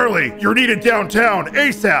 Hello? Charlie, you're needed downtown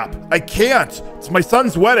ASAP. I can't. It's my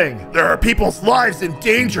son's wedding. There are people's lives in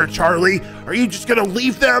danger, Charlie. Are you just gonna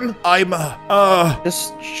leave them?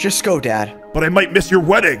 Just go, Dad. But I might miss your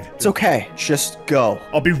wedding. It's okay. Just go.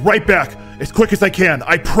 I'll be right back as quick as I can.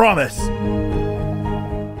 I promise.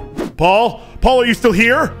 Paul? Paul, are you still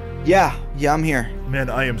here? Yeah, I'm here. Man,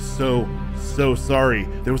 I am so sorry.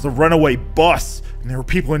 There was a runaway bus, and there were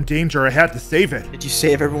people in danger. I had to save it. Did you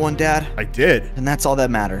save everyone, Dad? I did. And that's all that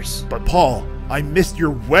matters. But Paul, I missed your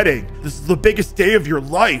wedding. This is the biggest day of your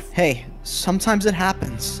life. Hey, sometimes it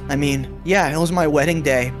happens. I mean, yeah, it was my wedding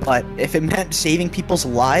day, but if it meant saving people's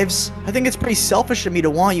lives, I think it's pretty selfish of me to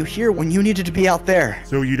want you here when you needed to be out there.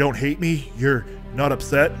 So you don't hate me? You're not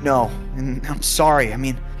upset? No, and I'm sorry. I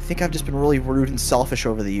mean, I think I've just been really rude and selfish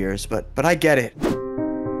over the years, but I get it.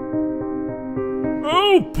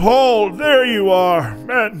 Oh, Paul, there you are.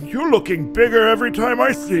 Man, you're looking bigger every time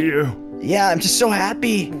I see you. Yeah, I'm just so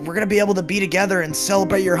happy we're gonna be able to be together and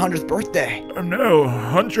celebrate your 100th birthday. I know,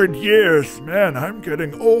 100 years. Man, I'm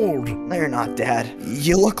getting old. No, you're not, Dad.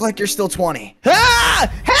 You look like you're still 20.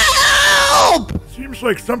 Ah! Help! Seems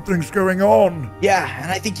like something's going on. Yeah,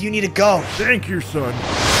 and I think you need to go. Thank you, son.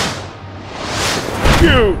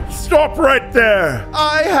 You! Stop right there!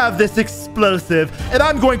 I have this explosive, and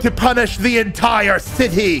I'm going to punish the entire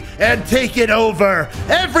city and take it over.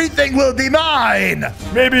 Everything will be mine!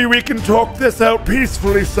 Maybe we can talk this out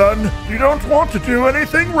peacefully, son. You don't want to do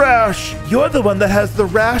anything rash. You're the one that has the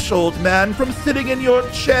rash, old man, from sitting in your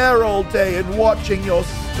chair all day and watching your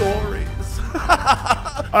stories.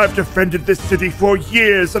 I've defended this city for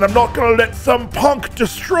years, and I'm not gonna let some punk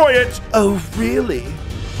destroy it. Oh, really?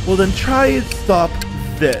 Well, then try and stop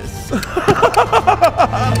this.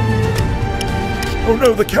 Oh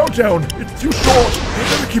no, the countdown! It's too short! I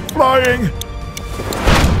gotta keep flying!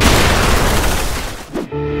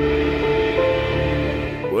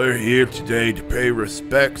 We're here today to pay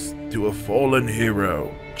respects to a fallen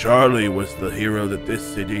hero. Charlie was the hero that this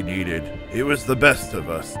city needed. He was the best of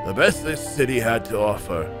us, the best this city had to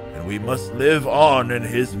offer, and we must live on in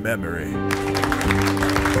his memory.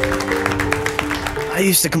 I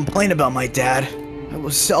used to complain about my dad. I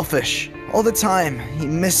was selfish. All the time, he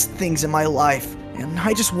missed things in my life, and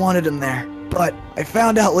I just wanted him there. But I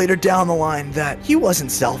found out later down the line that he wasn't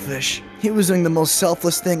selfish. He was doing the most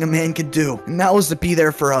selfless thing a man could do, and that was to be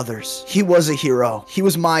there for others. He was a hero. He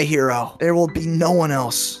was my hero. There will be no one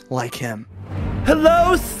else like him.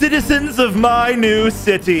 Hello, citizens of my new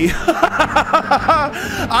city.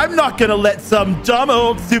 I'm not gonna let some dumb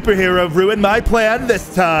old superhero ruin my plan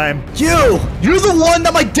this time. You're the one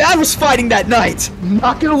that my dad was fighting that night. I'm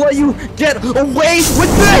not gonna let you get away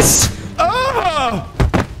with this. Ah!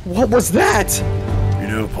 What was that? You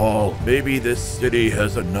know, Paul, maybe this city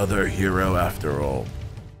has another hero after all.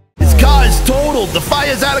 This car is totaled. The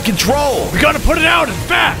fire's out of control. We gotta put it out and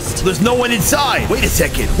fast! There's no one inside. Wait a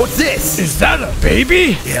second. What's this? Is that a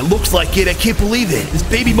baby? Yeah, it looks like it. I can't believe it. This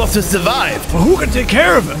baby must have survived. Well, who can take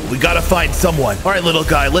care of him? We gotta find someone. All right, little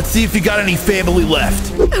guy. Let's see if you got any family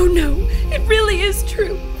left. Oh no, it really is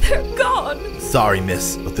true. They're gone. Sorry,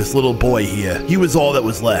 miss, but this little boy here, he was all that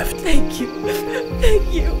was left. Thank you.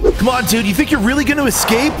 Thank you. Come on, dude. You think you're really gonna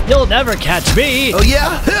escape? You'll never catch me. Oh,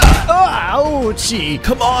 yeah? Ouchie.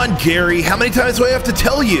 Come on, Gary. How many times do I have to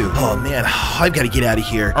tell you? Oh, man. I've got to get out of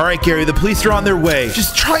here. All right, Gary. The police are on their way.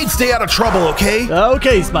 Just try and stay out of trouble, okay?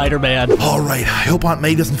 Okay, Spider-Man. All right. I hope Aunt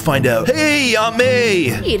May doesn't find out. Hey, Aunt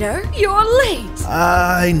May. Peter, you're late.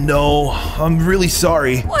 I know. I'm really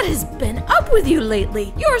sorry. What has been up with you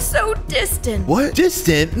lately? You're so distant. What?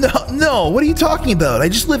 Distant? No. What are you talking about? I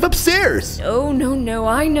just live upstairs. No.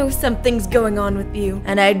 I know something's going on with you.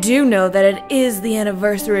 And I do know that it is the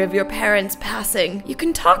anniversary of your parents' passing. You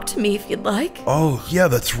can talk to me if you'd like. Oh, yeah,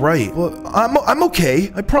 that's right. Well, I'm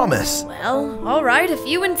okay. I promise. Well, all right, if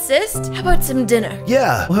you insist. How about some dinner?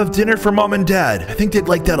 Yeah, we'll have dinner for Mom and Dad. I think they'd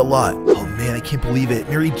like that a lot. Oh, man, I can't believe it.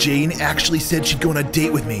 Mary Jane actually said she'd go on a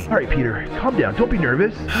date with me. All right, Peter, calm down. Don't be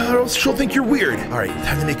nervous. Or else she'll think you're weird. All right,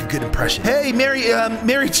 time to make a good impression. Hey, Mary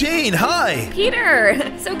Jane, hi. Peter,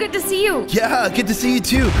 so good to see you. Yeah, good to see you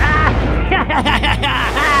too.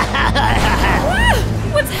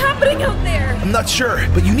 What's happening out there? I'm not sure,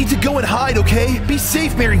 but you need to go and hide, okay? Be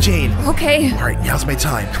safe, Mary Jane. Okay. All right, now's my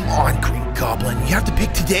time. Come on, Green Goblin. You have to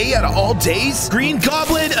pick today out of all days? Green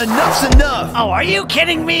Goblin, enough's enough. Oh, are you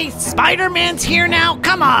kidding me? Spider-Man's here now?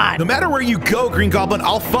 Come on. No matter where you go, Green Goblin,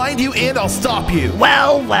 I'll find you and I'll stop you.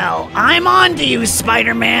 Well, I'm on to you,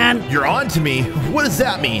 Spider-Man. You're on to me? What does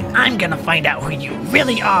that mean? I'm gonna find out who you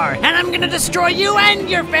really are, and I'm gonna destroy you and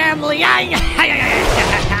your family.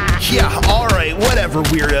 Yeah, alright, whatever,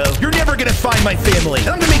 weirdo. You're never gonna find my family, and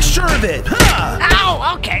I'm gonna make sure of it. Huh?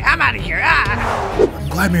 Ow, okay, I'm out of here. I'm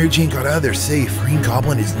glad Mary Jane got out of there safe. Green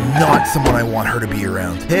Goblin is not someone I want her to be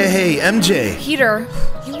around. Hey, MJ. Peter,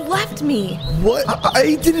 you left me. What?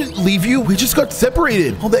 I didn't leave you. We just got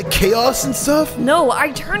separated. All that chaos and stuff. No,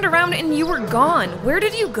 I turned around and you were gone. Where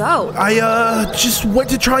did you go? I, just went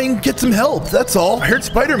to try and get some help, that's all. I heard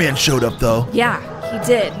Spider-Man showed up, though. Yeah, he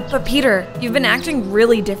did. But Peter, you've been acting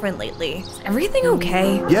really different lately. Is everything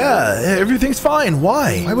okay? Yeah, everything's fine.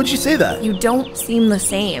 Why? Why would you say that? You don't seem the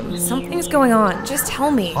same. Something's going on. Just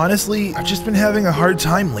tell me. Honestly, I've just been having a hard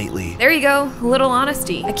time lately. There you go. A little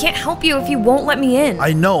honesty. I can't help you if you won't let me in.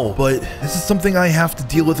 I know, but this is something I have to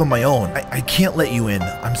deal with on my own. I can't let you in.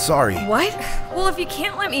 I'm sorry. What? Well, if you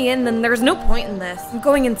can't let me in, then there's no point in this. I'm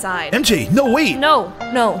going inside. MJ, no, wait. No.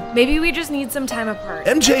 Maybe we just need some time apart.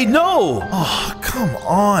 MJ, no! Oh, come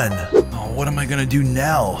on. Oh, what am I gonna do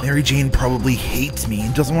now? Mary Jane probably hates me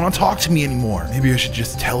and doesn't want to talk to me anymore. Maybe I should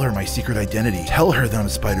just tell her my secret identity. Tell her that I'm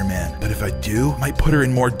Spider-Man. But if I do, I might put her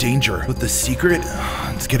in more danger. With the secret,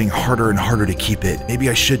 it's getting harder and harder to keep it. Maybe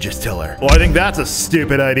I should just tell her. Well, I think that's a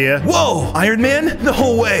stupid idea. Whoa, Iron Man?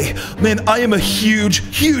 No way. Man, I am a huge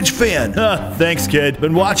fan. Thanks, kid.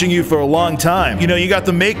 Been watching you for a long time. You know, you got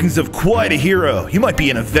the makings of quite a hero. You might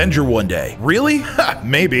be an Avenger one day. Really? Ha,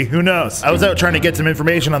 maybe. Who knows? I was out trying to get some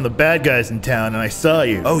information on the bad guys in town, and I saw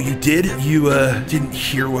you. Oh, you did? You, didn't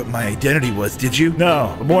hear what my identity was, did you?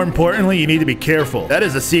 No, but more importantly, you need to be careful. That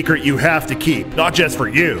is a secret you have to keep. Not just for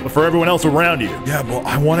you, but for everyone else around you. Yeah, well,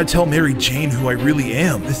 I want to tell Mary Jane who I really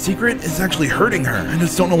am. The secret is actually hurting her. I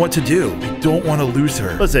just don't know what to do. I don't want to lose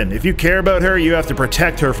her. Listen, if you care about her, you have to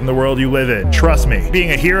protect her from the world you live in. Trust me,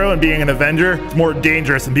 being a hero and being an Avenger is more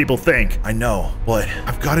dangerous than people think. I know, but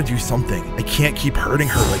I've got to do something. I can't keep hurting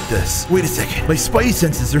her like this. Wait a second. My spidey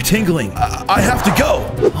senses are tingling. I have to go.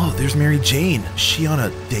 Oh, there's Mary Jane. Is she on a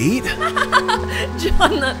date?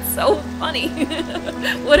 John, that's so funny.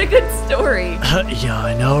 What a good story. Yeah,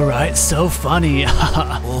 I know, right? So funny.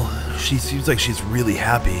 Well, she seems like she's really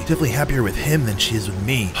happy. Definitely happier with him than she is with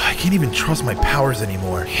me. I can't even trust my powers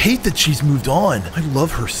anymore. I hate that she's moved on. I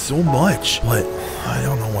love her so much, but I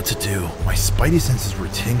don't know what to do. My spidey senses were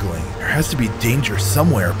tingling. There has to be danger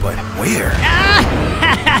somewhere, but where?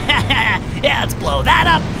 Yeah, let's blow that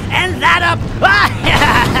up and that up.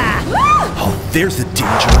 Oh, there's the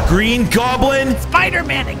danger. Green Goblin?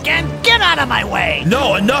 Spider-Man again? Get out of my way.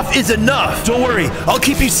 No, enough is enough. Don't worry, I'll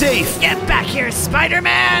keep you safe. Get back here,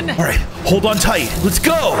 Spider-Man. All right, hold on tight. Let's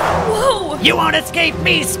go. Whoa. You won't escape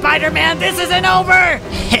me, Spider-Man. This isn't over.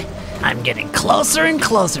 I'm getting closer and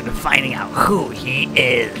closer to finding out who he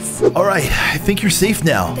is. All right, I think you're safe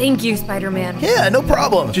now. Thank you, Spider-Man. Yeah, no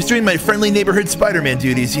problem. Just doing my friendly neighborhood Spider-Man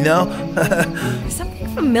duties, you know? There's something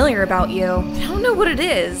familiar about you. I don't know what it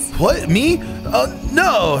is. What, me?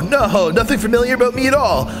 No, nothing familiar about me at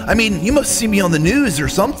all. I mean, you must see me on the news or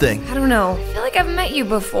something. I don't know. I feel like I've met you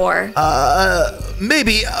before.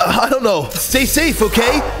 Maybe. I don't know. Stay safe,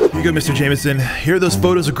 okay? Here you go, Mr. Jameson. Here are those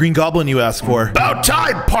photos of Green Goblin you asked for. About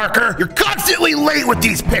time, Parker! You're constantly late with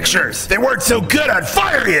these pictures! If they weren't so good, I'd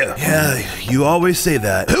fire you! Yeah, you always say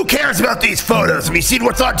that. Who cares about these photos? Have you seen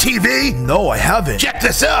what's on TV? No, I haven't. Check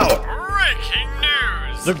this out! Breaking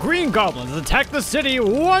news! The Green Goblins attack the city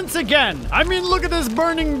once again! I mean, look at this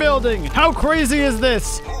burning building! How crazy is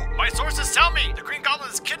this? My sources tell me the Green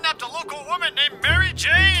Goblins kidnapped a local woman named Mary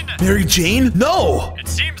Jane! Mary Jane? No! It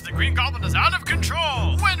seems the Green Goblin is out of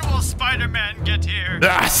control! When will Spider-Man get here?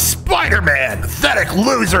 Spider-Man! Pathetic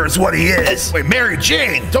loser is what he is! Wait, Mary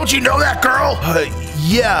Jane, don't you know that girl?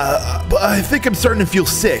 Yeah, but I think I'm starting to feel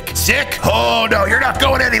sick. Sick? Oh no, you're not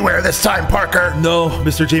going anywhere this time, Parker! No,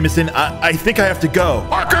 Mr. Jameson, I think I have to go.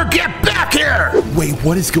 Parker, get back here! Wait,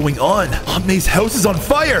 what is going on? Aunt May's house is on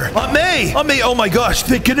fire! Aunt May! Aunt May, oh my gosh,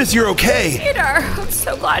 thank goodness you're okay! Peter, I'm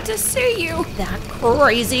so glad to see you. That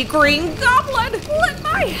crazy Green Goblin lit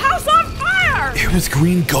my house on fire! It was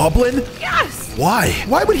Green Goblin? Yes! Why?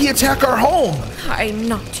 Why would he attack our home? I'm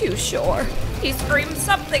not too sure. He screamed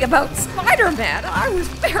something about Spider-Man. I was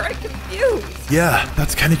very confused. Yeah,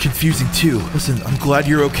 that's kind of confusing too. Listen, I'm glad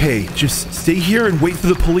you're okay. Just stay here and wait for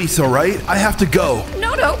the police, all right? I have to go.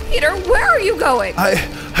 No, Peter, where are you going?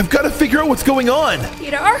 I've got to figure out what's going on.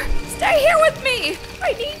 Peter, stay here with me.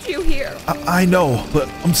 I need you here. I know, but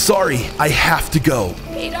I'm sorry. I have to go.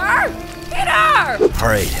 Peter, Peter! All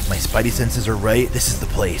right, if my spidey senses are right, this is the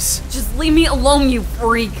place. Just leave me alone, you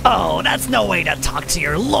freak. Oh, that's no way to talk to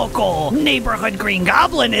your local neighborhood Green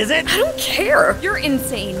Goblin, is it? I don't care. You're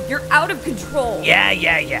insane. You're out of control.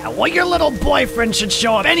 Yeah. Well, your little boyfriend should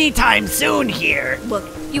show up anytime soon here. Look,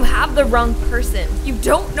 you have the wrong person. You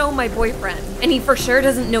don't know my boyfriend, and he for sure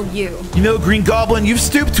doesn't know you. You know, Green Goblin, you've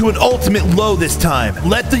stooped to an ultimate low this time.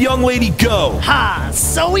 Let the young lady go. Ha,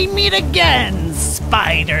 so we meet again,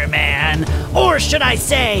 Spider-Man. Or should I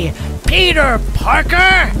say, Peter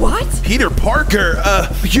Parker? What? Peter Parker?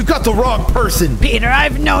 You got the wrong person. Peter,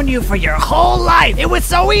 I've known you for your whole life. It was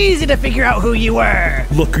so easy to figure out who you were.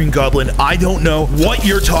 Look, Green Goblin, I don't know what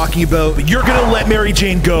you're talking about, but you're gonna let Mary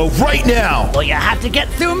Jane go right now. Well, you have to get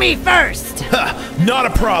through me first. Ha, not a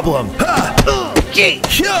problem. Ha. Gee.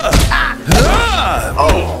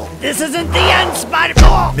 Oh. This isn't the end,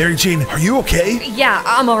 Spider-Man. Mary Jane, are you okay? Yeah,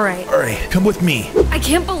 I'm alright. All right, come with me. I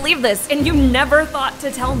can't believe this, and you never thought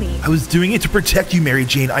to tell me. I was doing it to protect you, Mary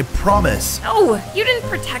Jane, I promise. No, you didn't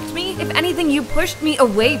protect me. If anything, you pushed me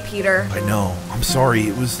away, Peter. I know. I'm sorry.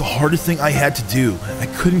 It was the hardest thing I had to do. I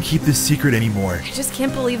couldn't keep this secret anymore. I just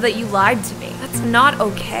can't believe that you lied to me. That's not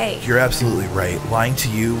okay. You're absolutely right. Lying to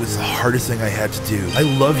you was the hardest thing I had to do. I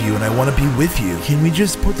love you and I want to be with you. Can we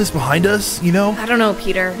just put this behind us, you know? I don't know,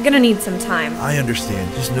 Peter. I'm gonna need some time. I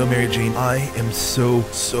understand. Just know, Mary Jane, I am so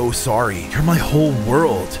sorry. You're my whole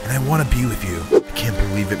world, and I want to be with you. I can't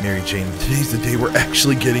believe it, Mary Jane. Today's the day we're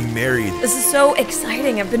actually getting married. This is so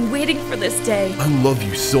exciting. I've been waiting for this day. I love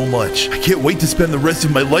you so much. I can't wait to spend the rest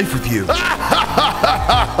of my life with you.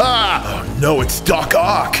 Oh, no, it's Doc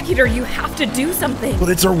Ock. Peter, you have to do something. But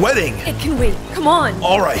it's our wedding. It can wait. Come on.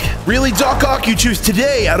 All right. Really, Doc Ock, you choose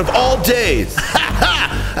today out of all days.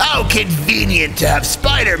 How convenient to have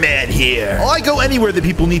Spider-Man here. Well, I go anywhere that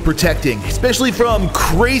people need protecting, especially from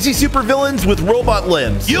crazy supervillains with robot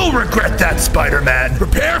limbs. You'll regret that, Spider-Man.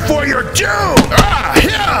 Prepare for your doom.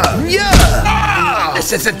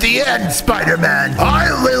 This isn't the end, Spider-Man.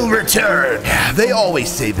 I will return. They always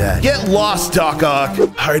say that. Get lost, Doc Ock. All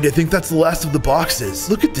right, I think that's the last of the boxes.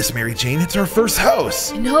 Look at this, Mary Jane. It's our first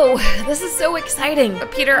house. No, this is so exciting. But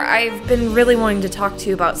Peter, I've been really wanting to talk to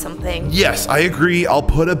you about something. Yes, I agree. I'll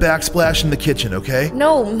put a backsplash in the kitchen, okay?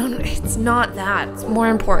 No, it's not that. It's more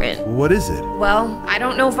important. What is it? Well, I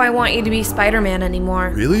don't know if I want you to be Spider-Man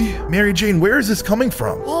anymore. Really? Mary Jane, where is this coming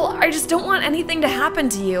from? Well, I just don't want anything to happen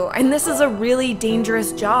to you. And this is a really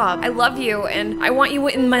dangerous job. I love you, and I want you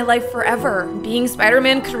in my life forever. Being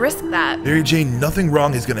Spider-Man could risk that. Mary Jane, nothing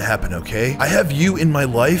wrong is gonna happen, okay? I have you in my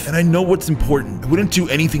life, and I know what's important. I wouldn't do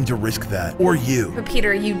anything to risk that. Or you. But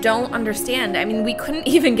Peter, you don't understand. I mean, we couldn't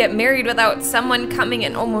even get married without someone coming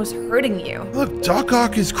and almost hurting you. Look, Doc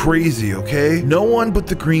Ock is crazy, okay? No one but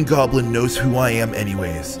the Green Goblin knows who I am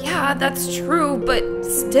anyways. Yeah, that's true, but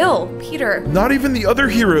still, Peter. Not even the other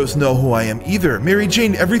heroes know who I am either. Mary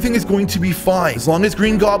Jane, everything is going to be fine. As long as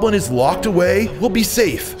Green Goblin is locked away, we'll be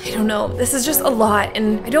safe. I don't know. This is just a lot,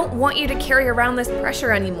 and I don't want you to carry around this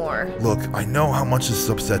pressure anymore. Look, I know how much this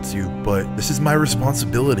upsets you, but this is my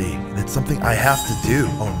responsibility, and it's something I have to do.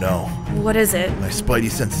 Oh no. What is it? My spidey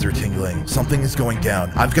senses are tingling. Something is going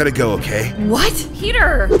down. I've got to go, okay? What?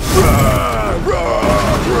 Peter!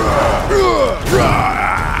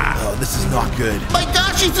 Oh, this is not good. My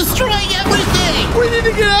gosh, she's destroying everything. We need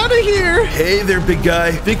to get out of here. Hey there, big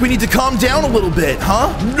guy. Think we need to calm down a little bit,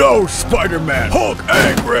 huh? No, Spider-Man. Hulk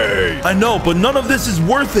angry. I know, but none of this is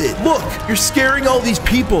worth it. Look, you're scaring all these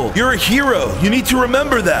people. You're a hero. You need to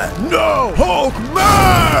remember that. No, Hulk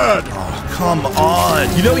mad. Oh, come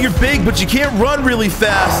on. You know you're big, but you can't run really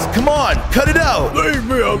fast. Come on, cut it out. Leave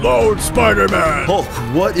me alone, Spider-Man. Hulk,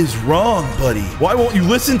 what is wrong, buddy? Why won't you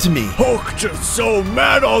listen to me? Hulk just so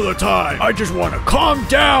mad all the time. I just want to calm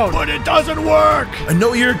down, but it doesn't work. I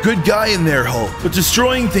know you're a good guy in there, Hulk, but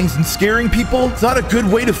destroying things and scaring people, it's not a good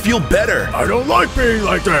way to feel better. I don't like being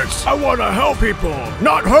like this. I want to help people,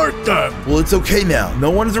 not hurt them. Well, it's okay now. No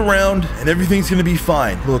one is around, and everything's gonna be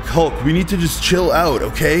fine. Look, Hulk, we need to just chill out,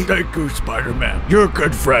 okay? Thank you, Spider-Man. You're a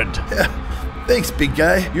good friend. Thanks, big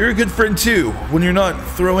guy. You're a good friend too, when you're not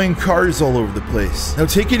throwing cars all over the place. Now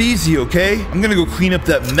take it easy, okay? I'm gonna go clean up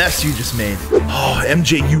that mess you just made. Oh,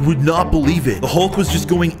 MJ, you would not believe it. The Hulk was just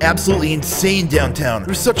going absolutely insane downtown. There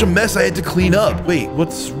was such a mess I had to clean up. Wait,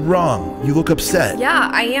 what's wrong? You look upset. Yeah,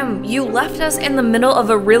 I am. You left us in the middle of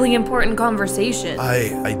a really important conversation.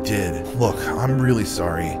 I did. Look, I'm really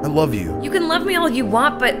sorry. I love you. You can love me all you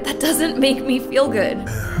want, but that doesn't make me feel good.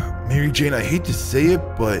 Mary Jane, I hate to say it,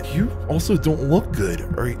 but you also don't look good.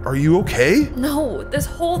 Are you okay? No, this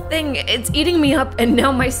whole thing, it's eating me up, and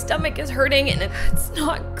now my stomach is hurting, and it's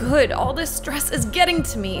not good. All this stress is getting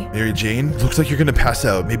to me. Mary Jane, looks like you're gonna pass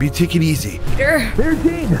out. Maybe take it easy. Peter. Mary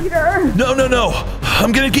Jane! Peter! No.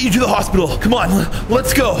 I'm gonna get you to the hospital. Come on,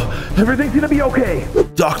 let's go. Everything's gonna be okay.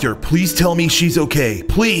 Doctor, please tell me she's okay.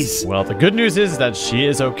 Please. Well, the good news is that she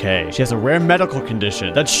is okay. She has a rare medical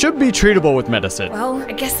condition that should be treatable with medicine. Well,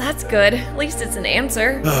 I guess that's good. At least it's an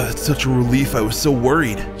answer. It's such a relief. I was so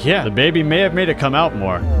worried. Yeah, the baby may have made it come out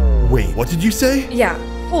more. Wait, what did you say? Yeah,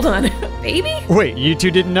 hold on. Baby? Wait, you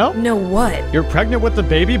two didn't know? No, what? You're pregnant with the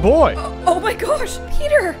baby boy. Oh my gosh,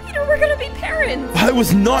 Peter, we're gonna be parents. I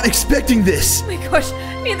was not expecting this. Oh my gosh,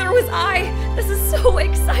 neither was I. This is so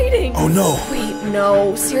exciting. Oh no. Wait,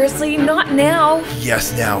 no, seriously, not now.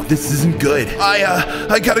 Yes, now. This isn't good.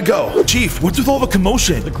 I gotta go. Chief, what's with all the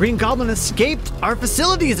commotion? The Green Goblin escaped our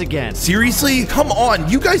facilities again. Seriously? Come on,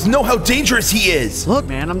 you guys know how dangerous he is. Look,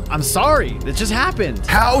 man, I'm sorry. It just happened.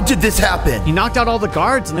 How did this happen? He knocked out all the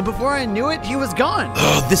guards, and then before I knew it, he was gone.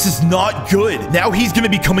 This is not good. Now he's gonna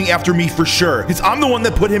be coming after me for sure, because I'm the one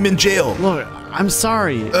that put him in jail. Look, I'm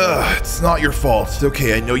sorry. It's not your fault. It's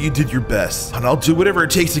okay, I know you did your best, and I'll do whatever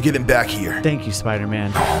it takes to get him back here. Thank you,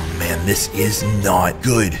 Spider-Man. Oh man, this is not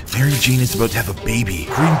good. Mary Jane is about to have a baby.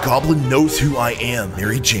 Green Goblin knows who I am.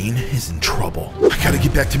 Mary Jane is in trouble. I gotta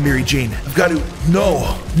get back to Mary Jane. I've got to...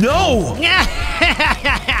 No!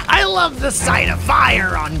 I love the sight of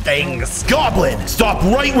fire on things. Goblin, stop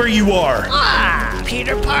right where you are.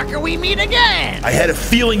 Peter Parker, we meet again. I had a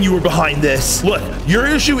feeling you were behind this. Look, your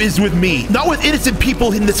issue is with me, not with innocent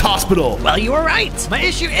people in this hospital. Well, you were right. My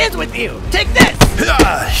issue is with you. Take this.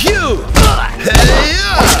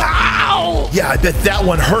 Ow! Yeah, I bet that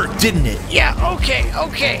one hurt, didn't it? Yeah, okay.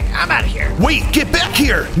 I'm out of here. Wait, get back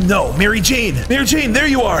here. No, Mary Jane, there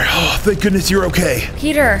you are. Oh, thank goodness you're okay.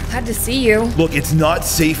 Peter, glad to see you. Look, it's not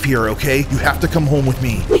safe here, okay? You have to come home with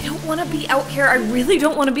me. I don't want to be out here. I really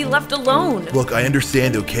don't want to be left alone. Look, I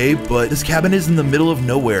understand, okay? But this cabin is in the middle of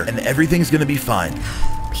nowhere, and everything's gonna be fine.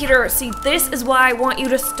 Peter, see, this is why I want you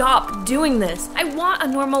to stop doing this. I want a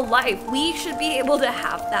normal life. We should be able to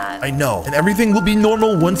have that. I know, and everything will be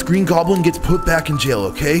normal once Green Goblin gets put back in jail,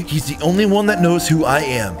 okay? He's the only one that knows who I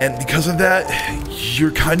am, and because of that,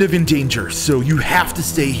 you're kind of in danger, so you have to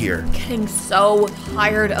stay here. I'm getting so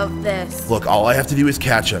tired of this. Look, all I have to do is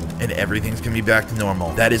catch him, and everything's gonna be back to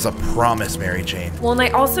normal. That is a promise, Mary Jane. Well, and I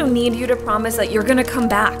also need you to promise that you're gonna come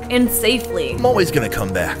back, and safely. I'm always gonna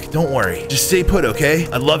come back, don't worry. Just stay put, okay?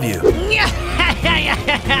 I love you.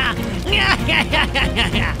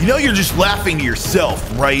 You know you're just laughing to yourself,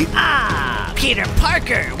 right? Peter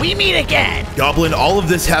Parker, we meet again. Goblin, all of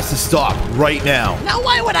this has to stop right now. Now,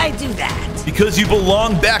 why would I do that? Because you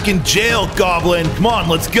belong back in jail, Goblin. Come on,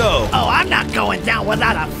 let's go. Oh, I'm not going down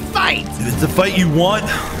without a fight. If it's a fight you want,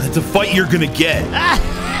 it's a fight you're gonna get.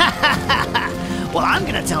 Well, I'm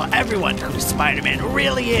gonna tell everyone who Spider-Man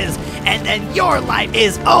really is, and then your life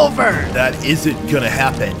is over. That isn't gonna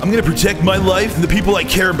happen. I'm gonna protect my life and the people I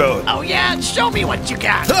care about. Oh yeah? Show me what you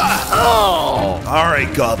got. Oh! All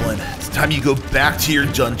right, Goblin. It's time you go back to your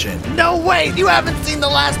dungeon. No way! You haven't seen the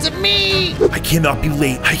last of me! I cannot be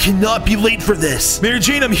late. I cannot be late for this. Mary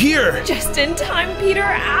Jane, I'm here. Just in time, Peter.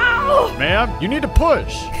 Ow! Ma'am, you need to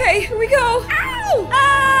push. Okay, here we go. Ow!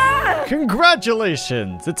 Ah!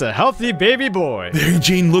 Congratulations! It's a healthy baby boy. Mary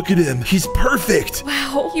Jane, look at him. He's perfect.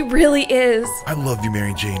 Wow, he really is. I love you,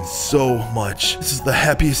 Mary Jane, so much. This is the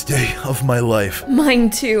happiest day of my life. Mine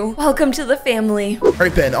too. Welcome to the family. All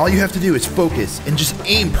right, Ben, all you have to do is focus and just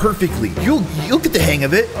aim perfectly. You'll get the hang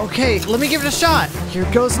of it. Okay, let me give it a shot. Here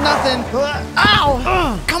goes nothing.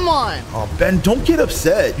 Ow! Come on. Oh, Ben, don't get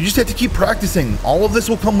upset. You just have to keep practicing. All of this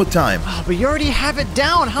will come with time. Oh, but you already have it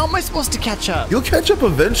down. How am I supposed to catch up? You'll catch up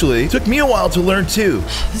eventually. Took me a while to learn too.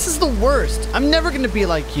 This is the worst. I'm never gonna be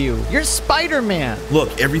like you. You're Spider-Man.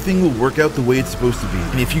 Look, everything will work out the way it's supposed to be.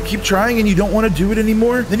 And if you keep trying and you don't want to do it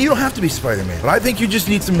anymore, then you don't have to be Spider-Man. But I think you just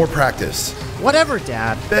need some more practice. Whatever,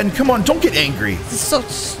 Dad. Ben, come on, don't get angry. This is so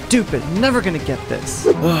stupid. Never gonna get this.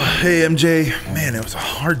 Hey, MJ. Man, it was a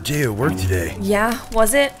hard day at work today. Yeah,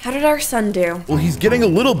 was it? How did our son do? Well, he's getting a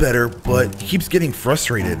little better, but he keeps getting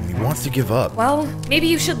frustrated and he wants to give up. Well, maybe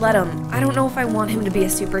you should let him. I don't know if I want him to be a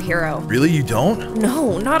superhero. Really, you don't?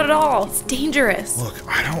 No, not at all. It's dangerous. Look,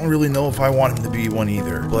 I don't really know if I want him to be one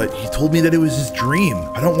either, but he told me that it was his dream.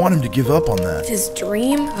 I don't want him to give up on that. It's his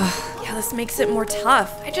dream? Yeah, this makes it more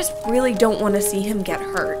tough. I just really don't want to see him get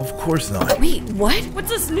hurt. Of course not. Wait, what? What's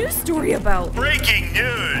this news story about? Breaking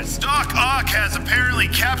news! Doc Ock has apparently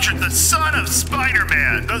captured the son of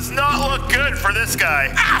Spider-Man. Does not look good for this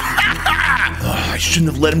guy. I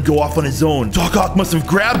shouldn't have let him go off on his own. Doc Ock must have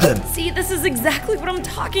grabbed him. See, this is exactly what I'm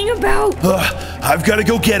talking about. I've got to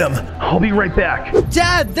go get him. I'll be right back.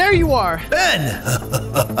 Dad, there you are. Ben!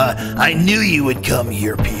 I knew you would come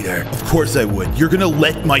here, Peter. Of course I would. You're gonna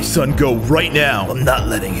let my son go right now. I'm not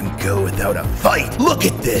letting him go without a fight. Look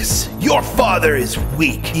at this. Your father is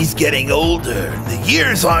weak. He's getting older. The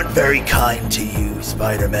years aren't very kind to you,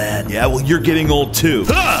 Spider-Man. Yeah, well, you're getting old too.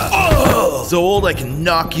 Oh! So old I can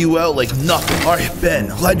knock you out like nothing. All right, Ben,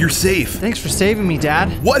 glad you're safe. Thanks for saving me,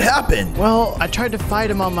 Dad. What happened? Well, I tried to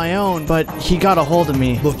fight him on my own, but he got a hold of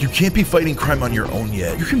me. Look, you can't be fighting crime on your own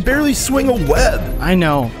yet. You can barely swing a web. I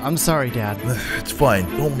know. I'm sorry, Dad. It's fine.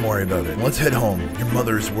 Don't worry about it. Let's head home. Your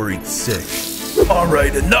mother is worried sick. All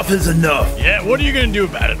right, enough is enough. Yeah, what are you gonna do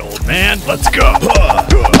about it, old man? Let's go.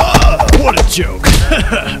 What a joke.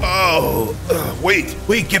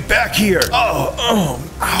 Wait, get back here. Ow.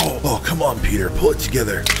 Oh, come on, Peter. Pull it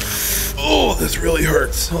together. Oh, this really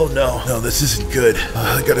hurts. Oh, no, this isn't good.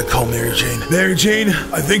 I gotta call Mary Jane. Mary Jane,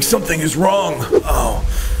 I think something is wrong.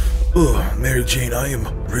 Mary Jane, I am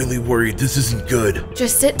really worried. This isn't good.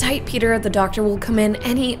 Just sit tight, Peter. The doctor will come in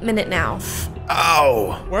any minute now.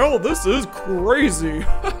 Ow! Well, this is crazy.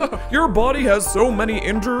 Your body has so many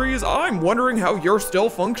injuries, I'm wondering how you're still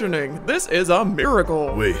functioning. This is a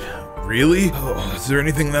miracle. Wait, really? Is there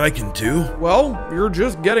anything that I can do? Well, you're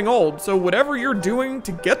just getting old, so whatever you're doing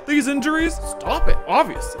to get these injuries, stop it,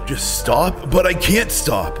 obviously. Just stop? But I can't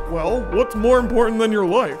stop. Well, what's more important than your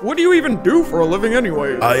life? What do you even do for a living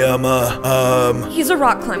anyway? He's a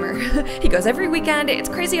rock climber. He goes every weekend. It's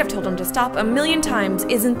crazy. I've told him to stop a million times.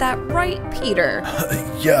 Isn't that right, Peter?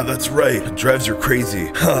 Yeah, that's right. It drives her crazy.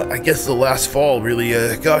 I guess the last fall really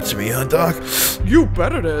got to me, huh, Doc? You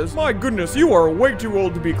bet it is. My goodness, you are way too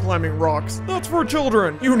old to be climbing rocks. That's for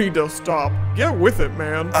children. You need to stop. Get with it,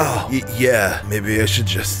 man. Yeah, maybe I should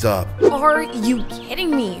just stop. Are you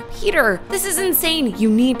kidding me? Peter, this is insane.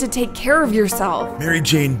 You need to take care of yourself. Mary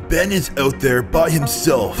Jane, Ben is out there by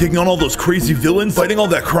himself, taking on all those crazy villains, fighting all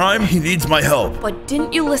that crime. He needs my help. But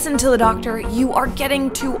didn't you listen to the doctor? You are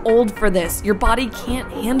getting too old for this. Your body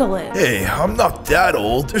can't handle it. Hey, I'm not that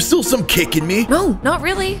old. There's still some kick in me. No, not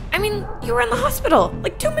really. I mean, you were in the hospital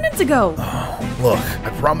like 2 minutes ago. Look, I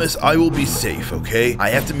promise I will be safe, okay? I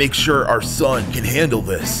have to make sure our son can handle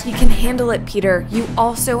this. You can handle it, Peter. You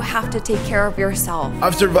also have to take care of yourself.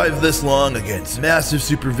 I've survived this long against massive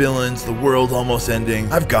supervillains, the world almost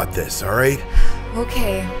ending. I've got this, all right?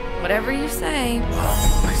 Okay, whatever you say.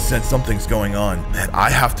 I sense something's going on. Man, I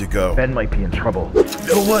have to go. Ben might be in trouble. You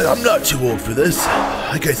know what? I'm not too old for this.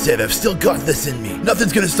 Like I said, I've still got this in me.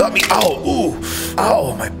 Nothing's gonna stop me. Ow, ooh.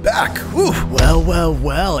 Ow, my back. Ooh.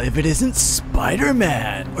 Well, if it isn't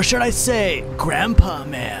Spider-Man, or should I say, Grandpa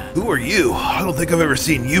Man. Who are you? I don't think I've ever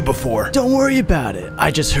seen you before. Don't worry about it.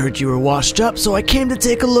 I just heard you were washed up, so I came to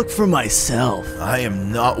take a look for myself. I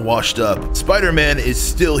am not washed up. Spider-Man is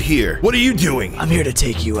still here. What are you doing? I'm here to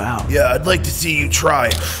take you out. Yeah, I'd like to see you try.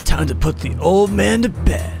 Time to put the old man to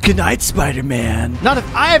bed. Good night, Spider-Man. Not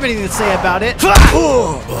if I have anything to say about it.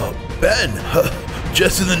 Ben,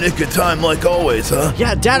 just in the nick of time like always, huh?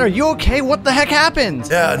 Yeah, Dad, are you okay? What the heck happened?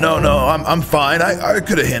 Yeah, no, I'm fine. I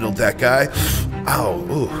could have handled that guy. Ow,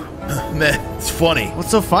 ooh. Man, it's funny.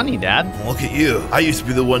 What's so funny, Dad? Look at you. I used to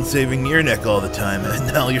be the one saving your neck all the time,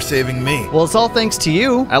 and now you're saving me. Well, it's all thanks to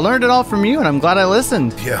you. I learned it all from you, and I'm glad I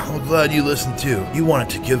listened. Yeah, I'm glad you listened too. You wanted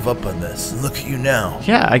to give up on this, and look at you now.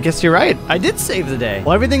 Yeah, I guess you're right. I did save the day.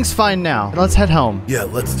 Well, everything's fine now. Let's head home. Yeah,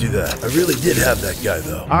 let's do that. I really did have that guy,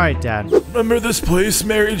 though. All right, Dad. Remember this place,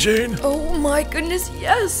 Mary Jane? Oh my goodness,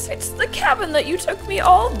 yes. It's the cabin that you took me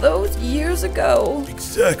all those years ago.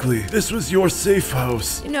 Exactly. This was your safe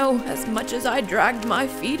house. You know, as much as I dragged my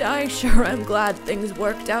feet, I sure am glad things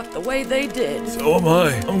worked out the way they did. So am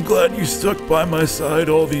I. I'm glad you stuck by my side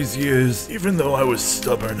all these years, even though I was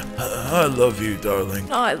stubborn. I love you,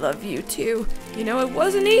 darling. I love you too. You know, it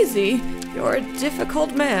wasn't easy. You're a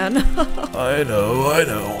difficult man. I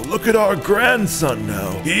know. Look at our grandson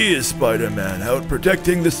now. He is Spider-Man, out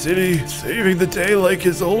protecting the city, saving the day like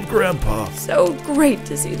his old grandpa. So great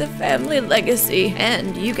to see the family legacy,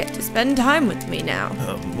 and you get to spend time with me now.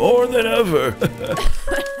 More than ever.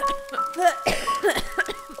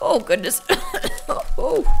 Oh, goodness.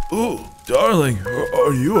 Oh. Ooh. Darling,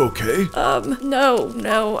 are you okay?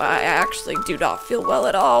 No, I actually do not feel well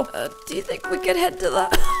at all. Do you think we could head to the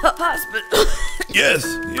hospital?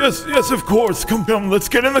 Yes, of course. Come, let's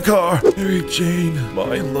get in the car. Mary Jane,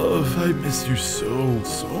 my love, I miss you so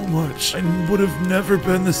much. I would have never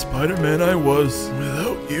been the Spider-Man I was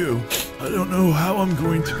without you. I don't know how I'm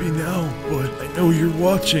going to be now, but I know you're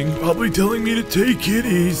watching, probably telling me to take it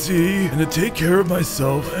easy and to take care of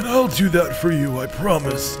myself, and I'll do that for you, I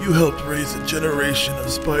promise. You helped raise a generation of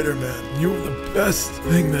Spider-Man. You were the best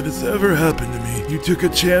thing that has ever happened to me. You took a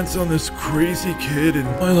chance on this crazy kid, and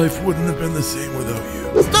my life wouldn't have been the same without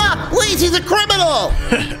you. Stop! Please, he's a criminal!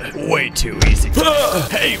 Way too easy.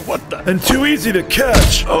 Hey, what the? And too easy to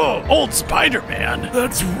catch. Oh, old Spider-Man.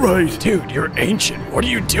 That's right. Dude, you're ancient. What are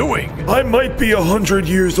you doing? I might be 100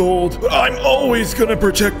 years old, but I'm always gonna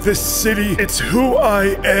protect this city. It's who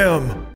I am.